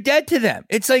 you're dead to them.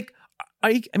 It's like,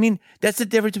 that's the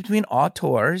difference between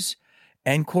auteurs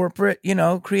and corporate,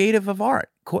 creative of art.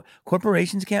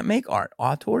 Corporations can't make art.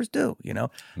 Auteurs do,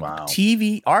 Wow.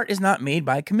 TV, art is not made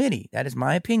by a committee. That is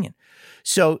my opinion.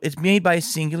 So it's made by a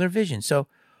singular vision. So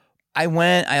I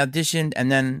went, I auditioned, and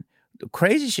then the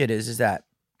crazy shit is that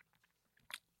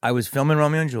I was filming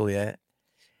Romeo and Juliet,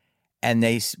 and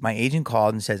my agent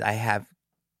called and says, I have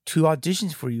 2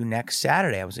 auditions for you next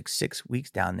Saturday. I was like 6 weeks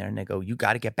down there, and they go, you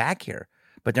got to get back here,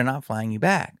 but they're not flying you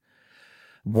back.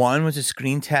 One was a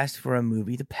screen test for a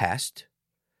movie, The Pest,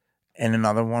 and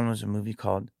another one was a movie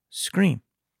called Scream.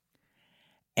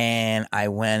 And I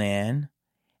went in,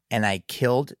 and I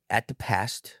killed at The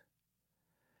Pest.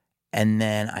 And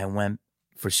then I went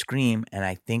for Scream, and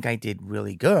I think I did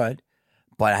really good,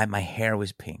 but my hair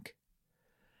was pink.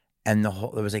 And there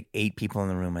was like 8 people in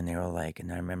the room, and they were like,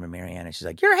 and I remember Mariana, she's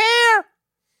like, your hair,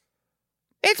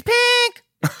 it's pink.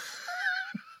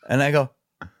 And I go,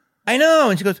 I know.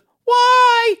 And she goes,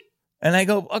 why? And I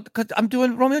go, because I'm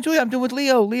doing Romeo and Juliet. I'm doing with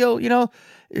Leo. Leo, Romeo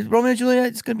and Juliet,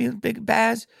 it's going to be a big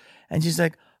Baz. And she's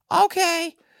like,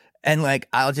 okay. And like,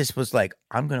 I just was like,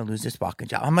 I'm going to lose this fucking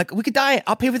job. I'm like, we could dye it.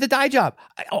 I'll pay for the dye job.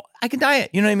 I can dye it.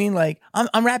 You know what I mean? Like,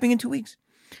 I'm wrapping in 2 weeks.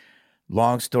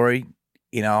 Long story,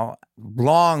 be 10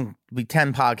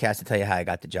 podcasts to tell you how I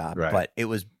got the job. Right. But it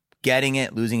was getting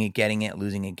it, losing it, getting it,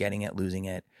 losing it, getting it, losing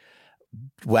it.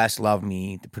 Wes loved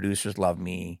me. The producers loved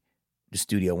me. The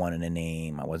studio wanted a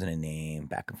name. I wasn't a name.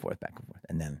 Back and forth.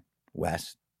 And then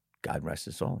Wes, God rest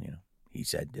his soul, he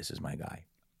said, this is my guy.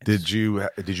 Did you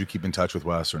keep in touch with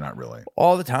Wes or not really?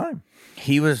 All the time.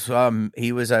 He was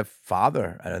a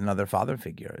father, another father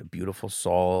figure, a beautiful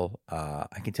soul.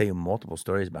 I can tell you multiple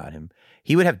stories about him.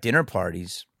 He would have dinner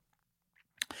parties.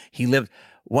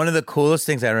 One of the coolest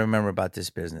things I remember about this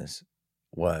business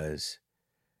was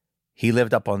he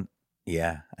lived up on,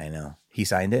 yeah, I know. He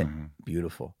signed it. Mm-hmm.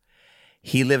 Beautiful.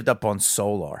 He lived up on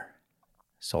Solar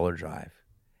Drive.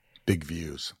 Big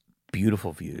views.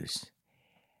 Beautiful views.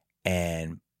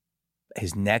 And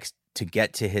to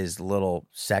get to his little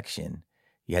section,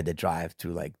 you had to drive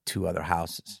through like 2 other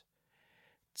houses.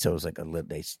 So it was like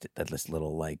this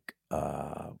little like,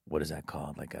 what is that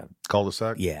called? Like a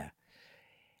cul-de-sac? Yeah.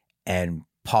 And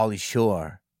Pauly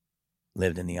Shore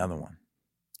lived in the other one.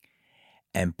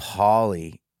 And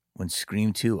Pauly, when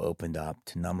Scream 2 opened up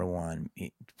to #1,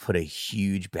 he put a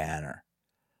huge banner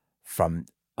from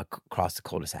across the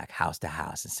cul-de-sac, house to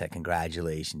house, and said,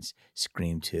 "Congratulations,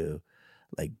 Scream 2,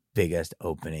 like biggest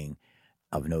opening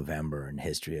of November in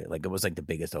history." Like it was like the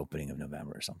biggest opening of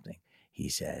November or something. He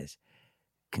says,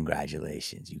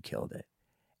 "Congratulations, you killed it."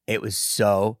 It was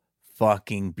so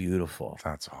fucking beautiful.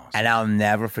 That's awesome. And I'll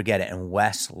never forget it. And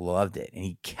Wes loved it, and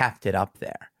he kept it up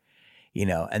there, you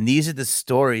know. And these are the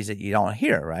stories that you don't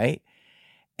hear, right?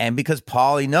 And because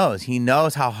Paulie knows, he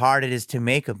knows how hard it is to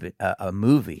make a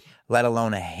movie, let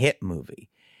alone a hit movie.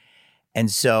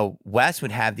 And so Wes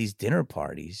would have these dinner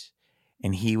parties,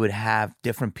 and he would have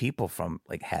different people from,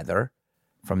 like Heather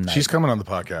from She's coming on the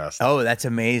podcast. Oh, that's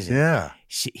amazing. Yeah.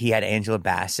 He had Angela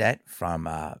Bassett from,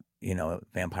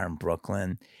 Vampire in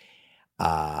Brooklyn.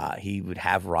 He would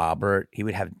have Robert. He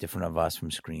would have different of us from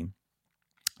Scream.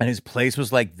 And his place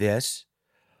was like this,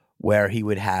 where he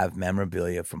would have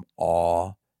memorabilia from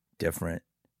all different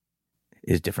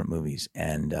movies.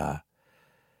 And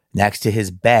next to his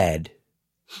bed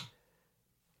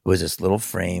was this little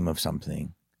frame of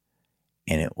something.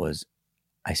 And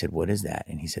I said, "What is that?"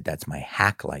 And he said, "That's my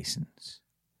hack license."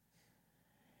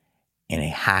 And a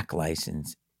hack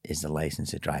license is the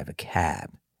license to drive a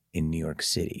cab in New York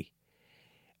City.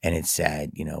 And it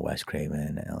said, Wes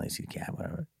Craven, LAC cab,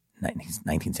 whatever,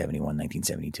 1971,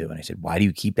 1972. And I said, "Why do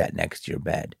you keep that next to your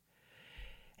bed?"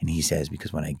 And he says,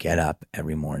 "Because when I get up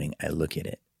every morning, I look at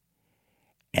it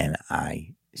and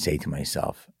I say to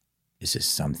myself, this is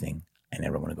something I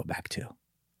never want to go back to."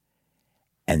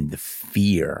 And the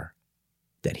fear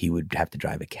that he would have to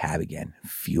drive a cab again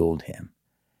fueled him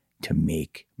to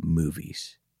make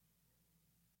movies.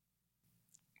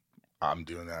 I'm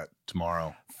doing that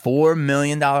tomorrow. $4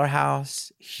 million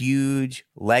house, huge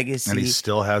legacy. And he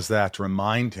still has that to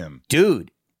remind him. Dude,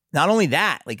 not only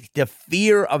that, like the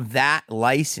fear of that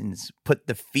license put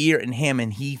the fear in him,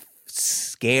 and he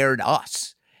scared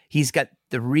us. He's got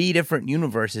 3 different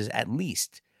universes at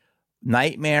least.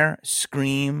 Nightmare,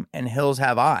 Scream, and Hills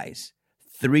Have Eyes.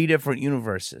 3 different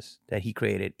universes that he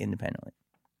created independently.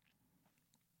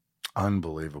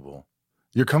 Unbelievable.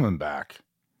 You're coming back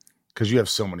because you have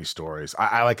so many stories. We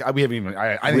haven't even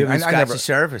scratched the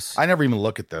surface. I never even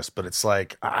look at this, but it's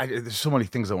like there's so many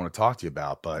things I want to talk to you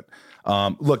about. But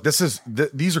look,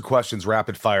 these are questions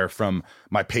rapid fire from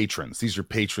my patrons. These are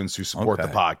patrons who support the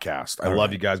podcast. I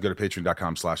love you guys. Go to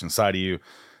patreon.com/inside of you.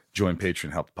 Join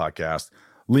Patreon, help the podcast.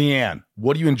 Leanne,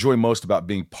 what do you enjoy most about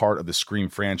being part of the Scream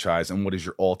franchise, and what is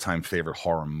your all-time favorite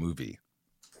horror movie?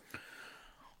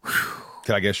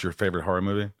 Can I guess your favorite horror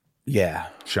movie? Yeah.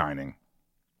 Shining.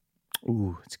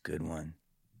 Ooh, it's a good one.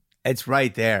 It's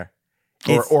right there.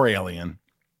 Or Alien.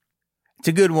 It's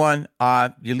a good one.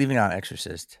 You're leaving out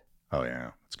Exorcist. Oh,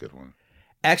 yeah. It's a good one.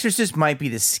 Exorcist might be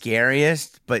the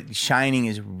scariest, but Shining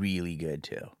is really good,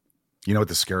 too. You know what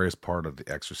the scariest part of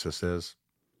The Exorcist is?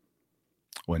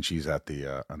 When she's at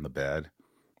on the bed,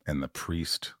 and the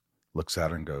priest looks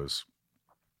at her and goes,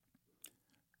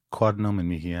 "Quod nomen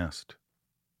mihi est.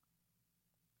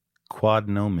 Quod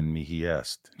nomen mihi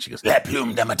est." And she goes, "Le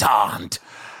plume de ma tante."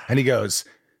 And he goes,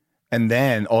 and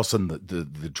then all of a sudden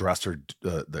the dresser,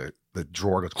 the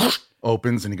drawer goes,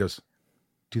 opens, and he goes,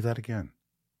 "Do that again.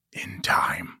 In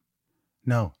time.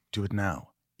 No, do it now.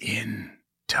 In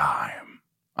time."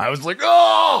 I was like,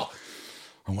 oh!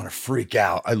 I want to freak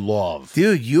out. I love.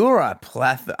 Dude, you're a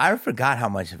plethora. I forgot how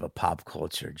much of a pop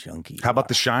culture junkie. How about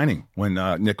The Shining? When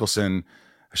Nicholson,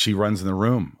 she runs in the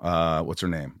room. What's her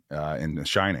name in The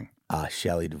Shining?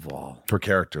 Shelley Duvall. Her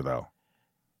character, though.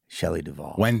 Shelley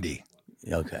Duvall. Wendy.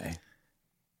 Okay.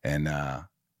 And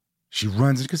she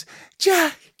runs and goes,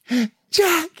 Jack,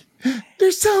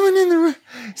 there's someone in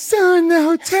the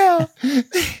hotel.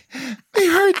 They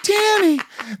hurt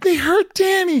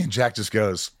Danny. And Jack just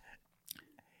goes,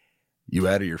 "You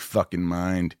out of your fucking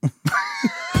mind."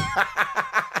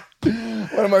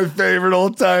 One of my favorite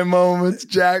old time moments,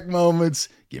 Jack moments.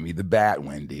 "Give me the bat,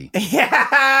 Wendy." Yeah.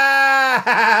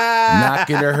 "I'm not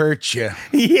going to hurt you."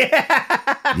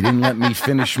 Yeah. "You didn't let me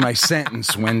finish my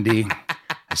sentence, Wendy.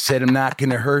 I said I'm not going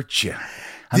to hurt you.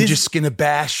 I'm just going to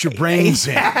bash your brains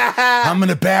in. I'm going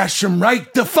to bash them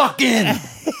right the fuck in."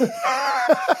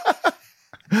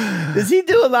 Does he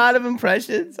do a lot of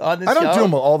impressions on the show? I don't do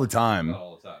them all the time.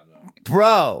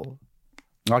 Bro.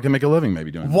 I can make a living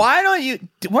maybe doing Weren't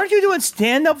you doing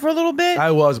stand-up for a little bit?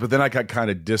 I was, but then I got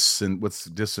kind of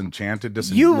disenchanted.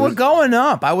 You were going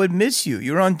up. I would miss you.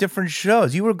 You were on different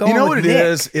shows. You were going. You know what it Nick.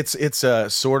 Is? It's a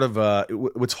sort of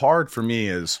what's hard for me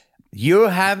is you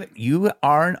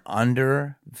are an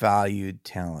undervalued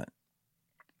talent,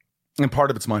 and part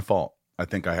of it's my fault. I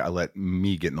think I let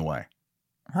me get in the way.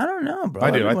 I don't know, bro.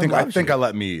 I do. Everyone I think I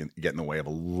let me get in the way of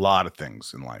a lot of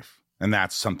things in life. and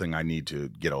that's something I need to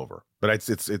get over. But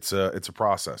it's a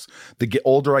process. The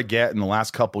older I get, and the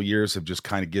last couple years have just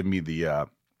kind of given me the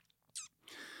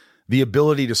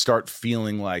ability to start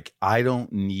feeling like I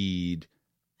don't need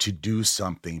to do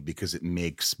something because it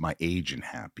makes my agent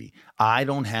happy. I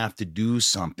don't have to do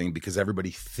something because everybody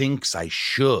thinks I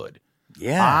should.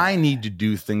 Yeah. I need to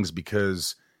do things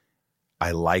because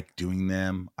I like doing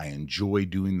them. I enjoy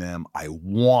doing them.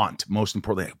 Most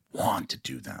importantly, I want to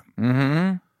do them.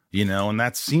 Mm-hmm. You know, and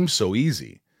that seems so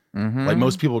easy. Mm-hmm. Like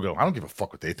most people go, I don't give a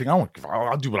fuck what they think. I'll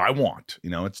do what I want.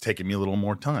 You know, it's taken me a little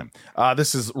more time.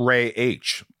 This is Ray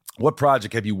H. What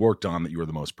project have you worked on that you were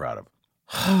the most proud of?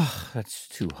 That's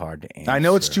too hard to answer. I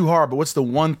know it's too hard, but what's the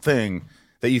one thing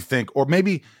that you think, or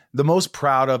maybe the most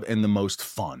proud of and the most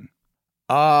fun?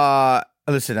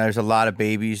 Listen, there's a lot of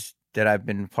babies that I've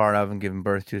been part of and given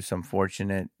birth to, so I'm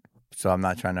fortunate. So I'm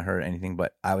not trying to hurt anything,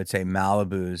 but I would say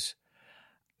Malibu's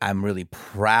I'm really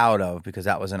proud of because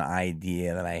that was an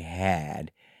idea that I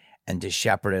had, and to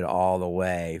shepherd it all the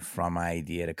way from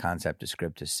idea to concept to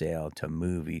script to sale to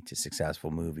movie to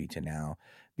successful movie to now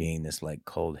being this like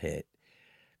cold hit.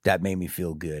 That made me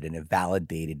feel good, and it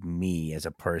validated me as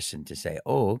a person to say,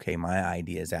 oh, okay, my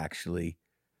ideas actually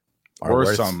are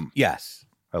worth some. Yes.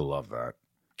 I love that.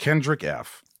 Kendrick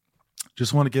F.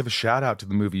 Just want to give a shout out to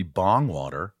the movie Bong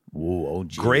Water. Ooh,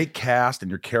 OG. Great cast,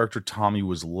 and your character Tommy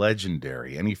was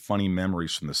legendary. Any funny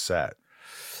memories from the set?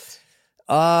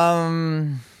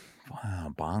 Wow,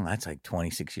 Bong, that's like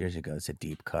 26 years ago. It's a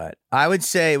deep cut. I would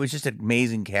say it was just an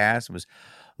amazing cast. It was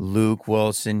Luke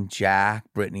Wilson, Jack,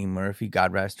 Brittany Murphy,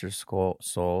 God rest her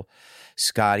soul,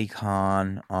 Scotty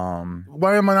Kahn.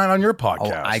 Why am I not on your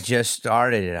podcast? I just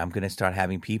started it. I'm going to start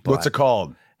having people. What's it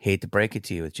called? Hate to break it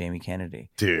to you with Jamie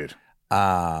Kennedy. Dude.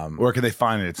 Where can they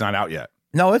find it? It's not out yet.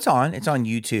 No, it's on. It's on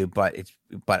YouTube, but it's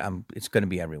going to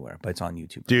be everywhere. But it's on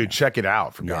YouTube. Dude, check it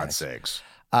out for God's sakes.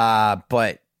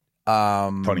 But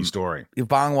funny story.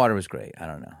 Bong Water was great. I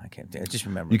don't know. I can't. I just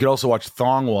remember. You could also watch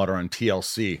Thong Water on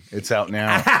TLC. It's out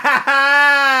now.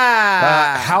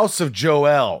 House of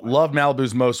Joel. Love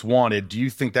Malibu's Most Wanted. Do you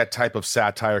think that type of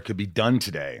satire could be done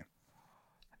today?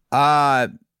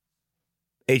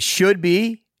 It should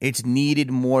be. It's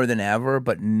needed more than ever,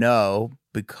 but no,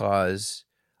 because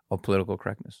of political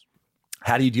correctness.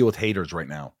 How do you deal with haters right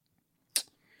now?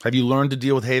 Have you learned to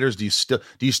deal with haters? Do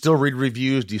you still read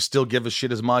reviews? Do you still give a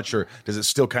shit as much, or does it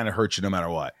still kind of hurt you no matter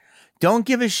what? Don't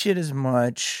give a shit as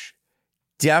much.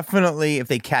 Definitely, if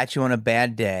they catch you on a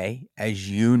bad day, as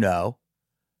you know,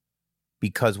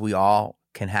 because we all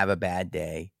can have a bad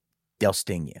day, they'll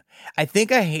sting you. I think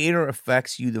a hater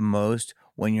affects you the most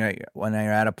when you're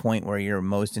at a point where you're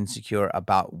most insecure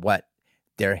about what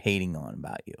they're hating on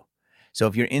about you. So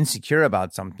if you're insecure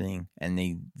about something and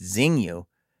they zing you,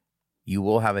 you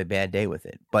will have a bad day with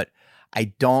it. But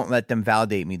I don't let them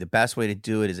validate me. The best way to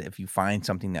do it is if you find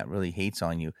something that really hates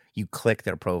on you, you click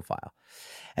their profile.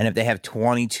 And if they have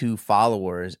 22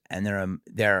 followers and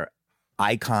their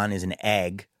icon is an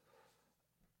egg,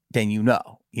 then you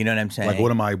know. You know what I'm saying? Like,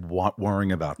 what am I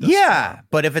worrying about this? Yeah.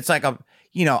 But if it's like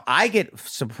I get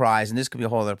surprised, and this could be a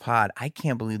whole other pod. I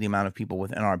can't believe the amount of people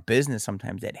within our business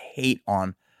sometimes that hate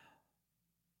on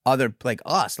other, like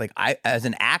us. Like as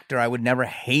an actor, I would never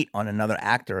hate on another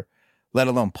actor, let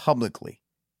alone publicly.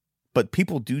 But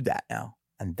people do that now.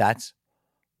 And that's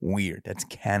weird. That's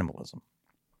cannibalism.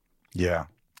 Yeah.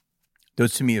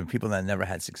 Those to me are people that never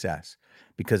had success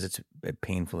because it's a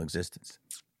painful existence.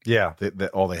 Yeah,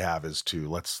 all they have is to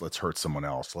let's hurt someone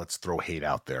else. Let's throw hate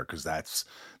out there because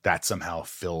that somehow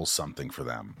fills something for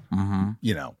them. Mm-hmm.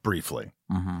 You know, briefly.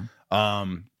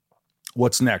 Mm-hmm.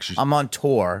 What's next? I'm on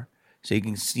tour, so you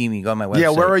can see me. Go on my website. Yeah,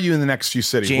 where are you in the next few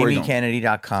cities?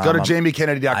 JamieKennedy.com. Go to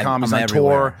JamieKennedy.com. He's on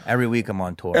everywhere. tour. Every week I'm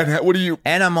on tour. And what do you?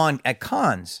 And I'm on at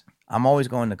cons. I'm always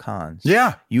going to cons.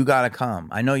 Yeah, you gotta come.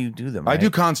 I know you do them. Right? I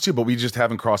do cons too, but we just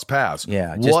haven't crossed paths.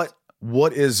 Yeah.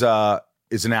 What is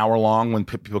an hour long when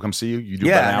people come see you? You do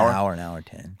about an hour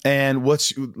 10. And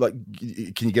what's like?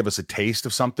 Can you give us a taste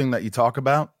of something that you talk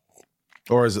about,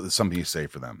 or is it something you say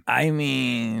for them? I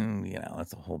mean,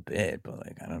 that's a whole bit, but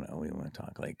like I don't know. We want to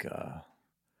talk like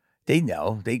they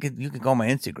know. You could go on my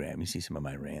Instagram. You see some of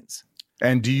my rants.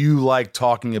 And do you like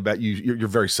talking about you're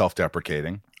very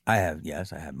self-deprecating? I have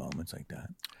moments like that.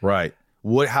 Right.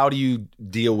 How do you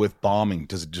deal with bombing?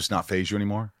 Does it just not faze you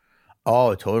anymore?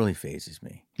 Oh, it totally phases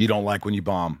me. You don't like when you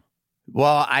bomb?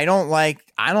 Well, I don't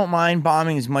mind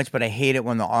bombing as much, but I hate it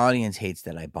when the audience hates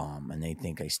that I bomb and they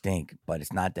think I stink. But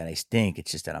it's not that I stink.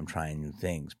 It's just that I'm trying new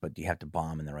things. But you have to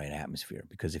bomb in the right atmosphere,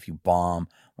 because if you bomb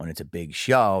when it's a big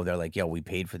show, they're like, yo, we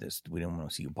paid for this. We don't want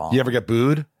to see you bomb. You ever get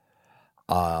booed?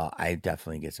 I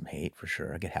definitely get some hate for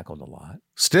sure. I get heckled a lot.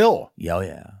 Still? Yeah, oh,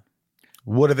 yeah.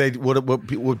 What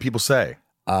would people say?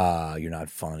 You're not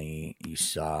funny. You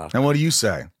suck. And what do you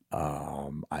say?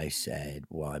 I said,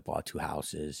 well, I bought 2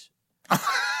 houses.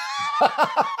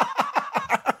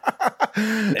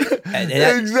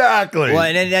 Exactly. Well,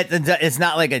 and it's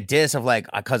not like a diss of like,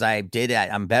 because I did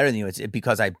that, I'm better than you. It's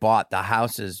because I bought the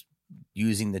houses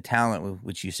using the talent,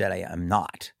 which you said I'm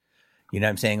not. You know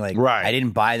what I'm saying? Like, right. I didn't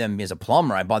buy them as a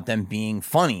plumber. I bought them being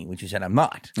funny, which you said I'm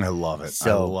not. I love it.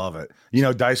 So, I love it. You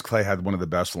know, Dice Clay had one of the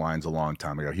best lines a long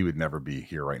time ago. He would never be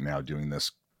here right now doing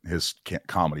his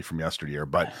comedy from yesteryear,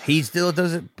 but he still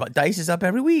does it. But Dice is up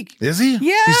every week. Is he?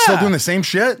 Yeah. He's still doing the same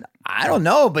shit? I don't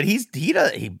know, but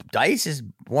Dice is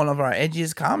one of our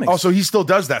edgiest comics. Oh, so he still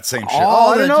does that same shit.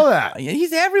 I didn't know that.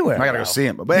 He's everywhere. I gotta go see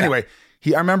him. But anyway,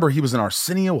 I remember he was in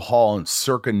Arsenio Hall in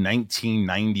circa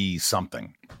 1990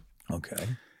 something. Okay.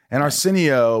 And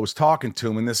Arsenio was talking to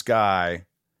him, and this guy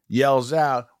yells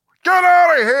out, "Get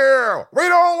out of here! We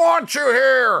don't want you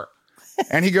here!"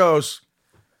 And he goes,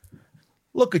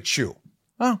 "Look at you.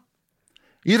 Huh?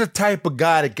 You're the type of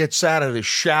guy that gets out of the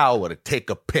shower to take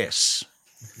a piss.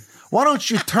 Why don't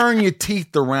you turn your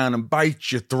teeth around and bite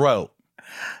your throat?"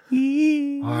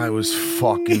 I was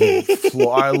fucking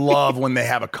I love when they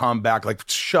have a comeback. Like,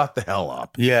 shut the hell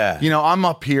up. Yeah. You know, I'm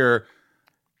up here.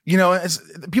 You know,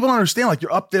 people don't understand. Like,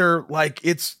 you're up there, like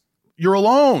you're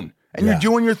alone and you're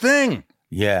doing your thing.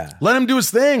 Yeah. Let him do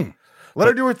his thing. Let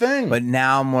her do her thing. But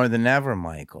now more than ever,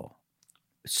 Michael,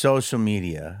 social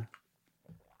media,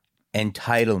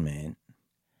 entitlement.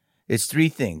 It's 3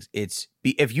 things.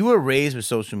 If you were raised with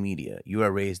social media, you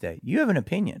are raised that you have an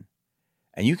opinion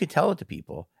and you could tell it to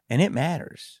people and it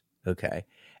matters. Okay.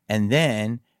 And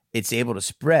then it's able to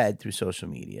spread through social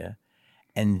media.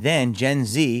 And then Gen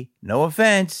Z, no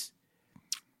offense,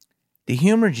 the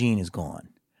humor gene is gone.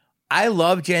 I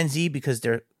love Gen Z because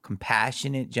they're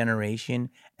compassionate generation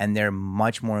and they're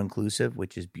much more inclusive,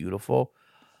 which is beautiful,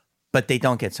 but they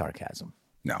don't get sarcasm.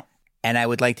 No. And I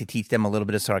would like to teach them a little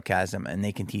bit of sarcasm and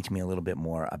they can teach me a little bit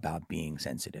more about being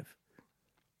sensitive.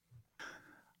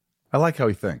 I like how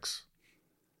he thinks.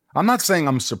 I'm not saying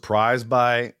I'm surprised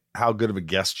by how good of a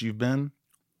guest you've been.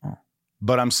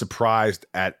 But I'm surprised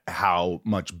at how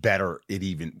much better it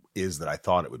even is that I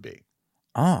thought it would be.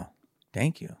 Oh,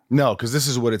 thank you. No, because this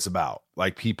is what it's about.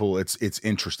 Like, people, it's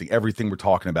interesting. Everything we're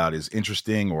talking about is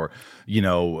interesting. Or, you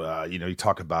you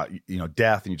talk about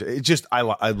death, and it just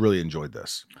I really enjoyed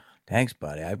this. Thanks,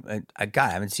 buddy. I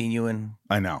haven't seen you in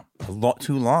I know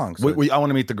too long. So I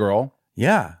want to meet the girl.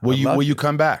 Yeah. Will you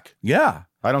come back? Yeah.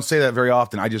 I don't say that very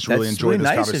often. I just really enjoyed this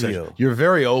conversation. Of you. You're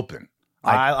very open.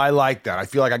 I like that. I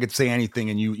feel like I could say anything,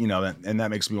 and and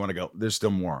that makes me want to go. There's still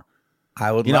more.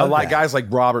 I would, love like that. Guys like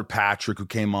Robert Patrick who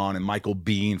came on, and Michael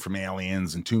Biehn from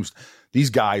Aliens and Tombstone. These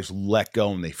guys let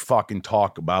go and they fucking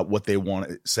talk about what they want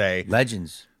to say.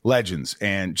 Legends,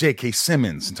 and J.K.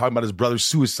 Simmons and talking about his brother's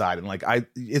suicide and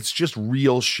it's just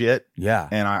real shit. Yeah,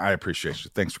 and I appreciate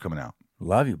you. Thanks for coming out.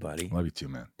 Love you, buddy. Love you too,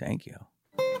 man. Thank you.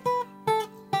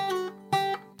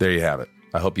 There you have it.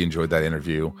 I hope you enjoyed that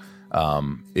interview.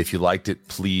 If you liked it,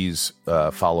 please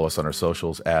follow us on our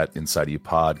socials at Inside of You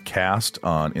Podcast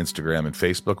on Instagram and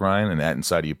Facebook, Ryan, and at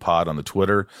Inside of You Pod on the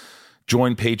Twitter.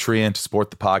 Join Patreon to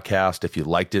support the podcast. If you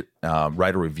liked it,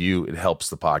 write a review. It helps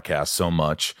the podcast so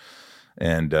much.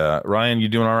 And Ryan, you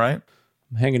doing all right?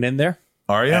 I'm hanging in there.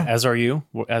 Are you? As are you.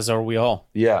 As are we all.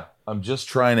 Yeah. I'm just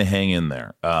trying to hang in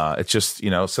there. It's just,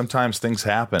 sometimes things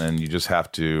happen and you just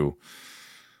have to...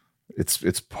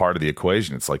 It's part of the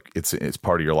equation. It's like it's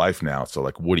part of your life now. So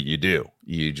like, what do?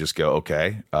 You just go,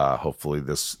 okay, hopefully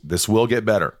this will get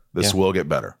better. This will get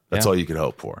better. That's all you could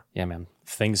hope for. Yeah, man.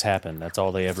 Things happen. That's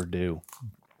all they ever do.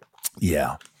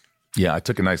 Yeah. Yeah. I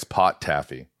took a nice pot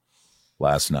taffy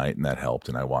last night and that helped.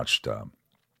 And I watched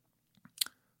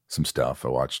some stuff. I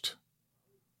watched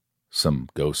some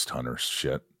ghost hunter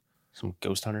shit. Some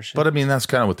ghost hunter shit. But I mean, that's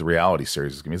kind of what the reality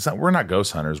series is going to be. We're not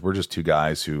ghost hunters. We're just 2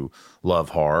 guys who love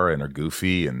horror and are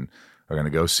goofy and are going to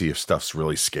go see if stuff's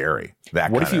really scary.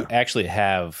 What if you actually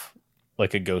have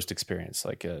like a ghost experience?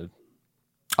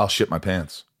 I'll shit my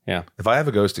pants. Yeah. If I have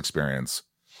a ghost experience,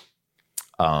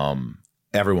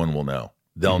 everyone will know.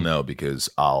 They'll know because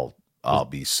I'll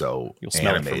be so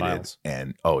animated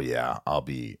and I'll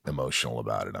be emotional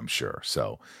about it, I'm sure.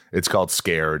 So it's called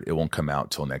Scared. It won't come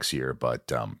out till next year, but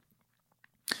a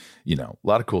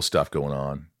lot of cool stuff going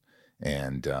on,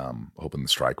 and hoping the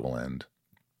strike will end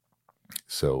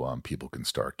so people can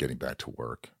start getting back to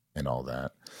work and all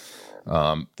that.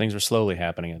 Things are slowly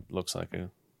happening, it looks like,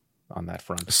 on that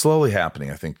front. Slowly happening.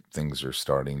 I think things are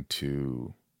starting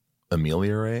to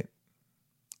ameliorate.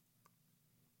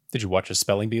 Did you watch a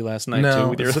spelling bee last night? No, too,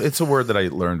 with your... it's a word that I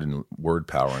learned in Word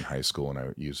Power in high school, and I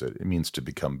use it. It means to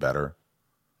become better.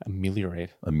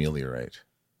 Ameliorate.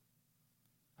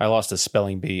 I lost a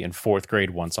spelling bee in 4th grade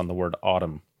once on the word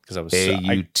autumn because I was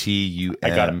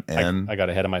AUTUMN. I got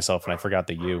ahead of myself and I forgot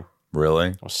the U. Really?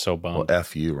 I was so bummed. Well,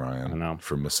 F you, Ryan. I know.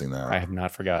 For missing that. I have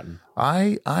not forgotten.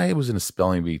 I was in a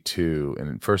spelling bee too,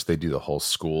 and at first they do the whole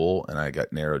school, and I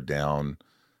got narrowed down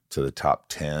to the top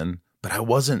 10. But I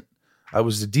was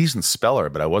a decent speller,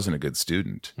 but I wasn't a good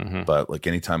student. Mm-hmm. But like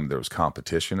anytime there was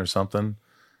competition or something,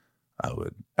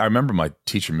 I remember my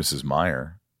teacher, Mrs.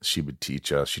 Meyer, she would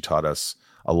teach us. She taught us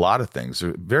a lot of things.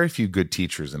 There are very few good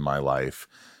teachers in my life.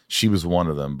 She was one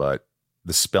of them, but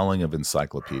the spelling of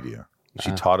encyclopedia.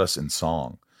 She taught us in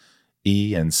song.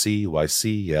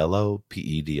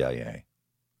 ENCYCLOPEDIA.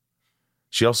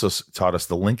 She also taught us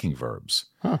the linking verbs.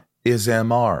 Huh. Is,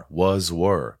 am, are, was,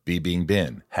 were, be, being,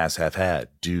 been, has, have, had,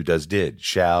 do, does, did,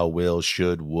 shall, will,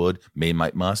 should, would, may,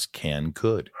 might, must, can,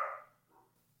 could.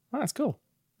 Oh, that's cool.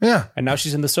 Yeah. And now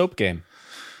she's in the soap game.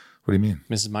 What do you mean?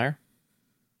 Mrs. Meyer?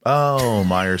 Oh,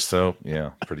 Myers soap.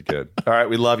 Yeah, pretty good. All right,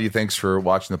 we love you. Thanks for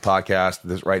watching the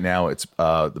podcast. Right now, it's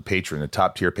the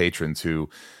top tier patrons who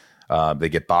they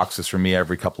get boxes from me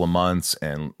every couple of months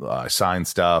and sign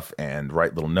stuff and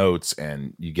write little notes,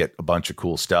 and you get a bunch of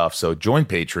cool stuff. So join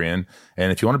Patreon,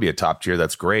 and if you want to be a top tier,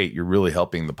 that's great. You're really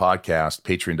helping the podcast.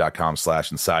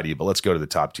 Patreon.com/inside of you. But let's go to the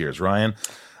top tiers. Ryan,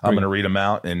 I'm going to read them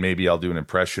out, and maybe I'll do an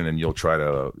impression, and you'll try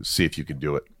to see if you can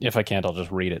do it. If I can't, I'll just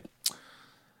read it.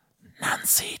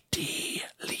 Nancy D.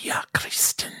 Leah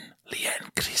Kristen.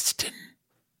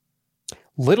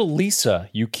 Little Lisa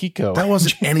Yukiko. That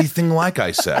wasn't anything like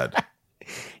I said.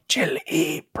 Jill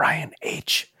E. Brian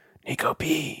H. Nico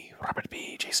B. Robert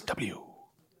B. Jason W.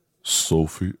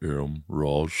 Sophie M.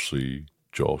 Raj C.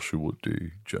 Joshua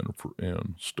D. Jennifer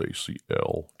N. Stacy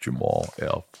L. Jamal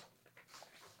F.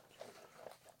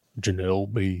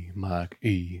 Janelle B. Mike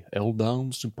E.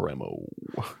 Eldon Supremo.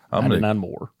 99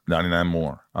 more. 99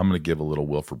 more. I'm going to give a little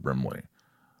Wilford Brimley.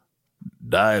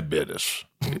 Diabetes.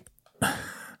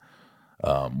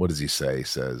 What does he say? He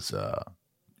says,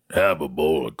 have a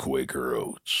bowl of Quaker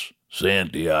Oats.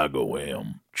 Santiago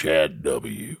M. Chad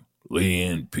W.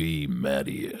 Leanne P.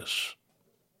 Mattias.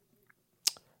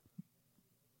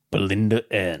 Belinda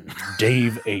N.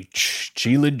 Dave H.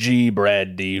 Sheila G.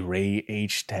 Brad D. Ray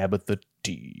H. Tabitha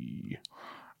T.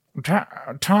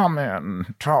 Tom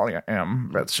N. Talia M.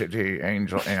 Betsy D.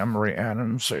 Angel M.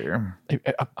 Rhiannon C.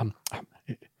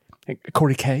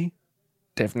 Corey K.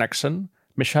 Dave Nixon.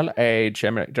 Michelle A.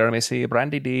 Jeremy C.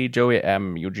 Brandy D. Joey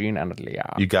M. Eugene and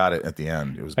Leah. You got it at the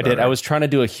end. It was I did. I was trying to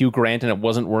do a Hugh Grant and it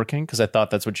wasn't working because I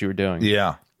thought that's what you were doing.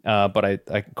 Yeah. But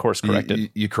I course corrected.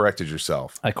 You corrected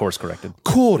yourself. I course corrected.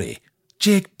 Corey,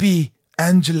 Jake B,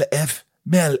 Angela F,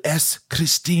 Mel S,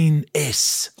 Christine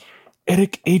S.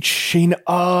 Eric H, Shane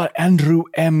R, Andrew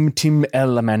M, Tim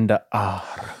L, Amanda R.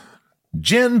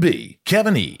 Jen B,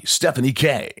 Kevin E, Stephanie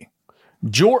K.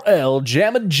 Jor L,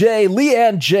 Jamma J,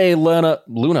 Leanne J,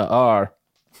 Luna R.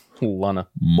 Lana.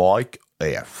 Mike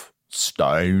F,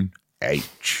 Stone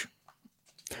H.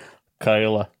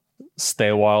 Kayla,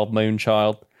 Stay Wild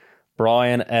Moonchild.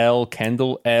 Brian L,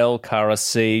 Kendall L, Cara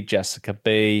C, Jessica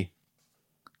B.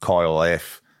 Kyle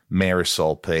F,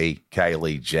 Marisol P,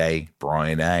 Kaylee J,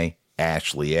 Brian A,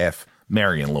 Ashley F,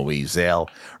 Marion Louise L,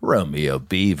 Romeo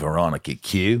B, Veronica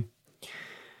Q.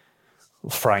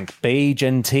 Frank B,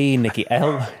 Jen T, Nikki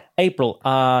L, April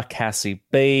R, Cassie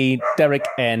B, Derek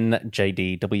N,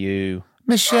 JDW.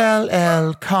 Michelle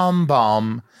L,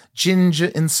 Combomb, Ginger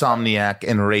Insomniac,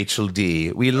 and Rachel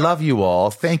D. We love you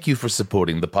all. Thank you for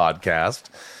supporting the podcast.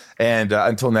 And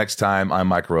until next time, I'm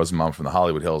Mike Rosenbaum from the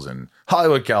Hollywood Hills in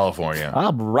Hollywood, California.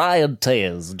 I'm Ryan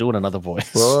Tez doing another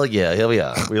voice. Well, yeah, here we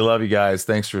are. We love you guys.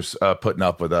 Thanks for putting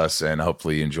up with us, and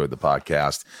hopefully you enjoyed the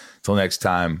podcast. Until next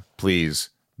time, please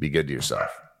be good to yourself.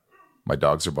 My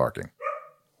dogs are barking.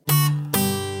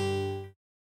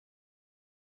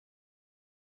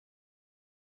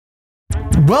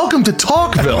 Welcome to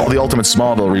Talkville, the ultimate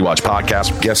Smallville rewatch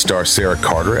podcast. Guest star Sarah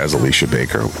Carter as Alicia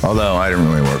Baker, although I didn't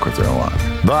really work with her a lot.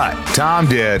 But Tom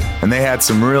did, and they had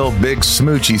some real big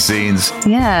smoochy scenes.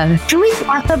 Yeah. Can we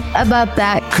talk about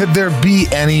that? Could there be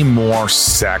any more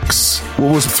sex?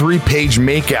 What was a 3-page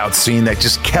makeout scene that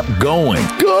just kept going?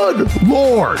 Good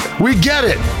Lord. We get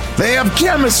it. They have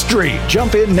chemistry.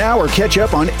 Jump in now or catch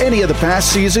up on any of the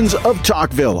past seasons of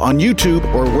Talkville on YouTube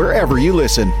or wherever you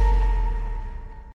listen.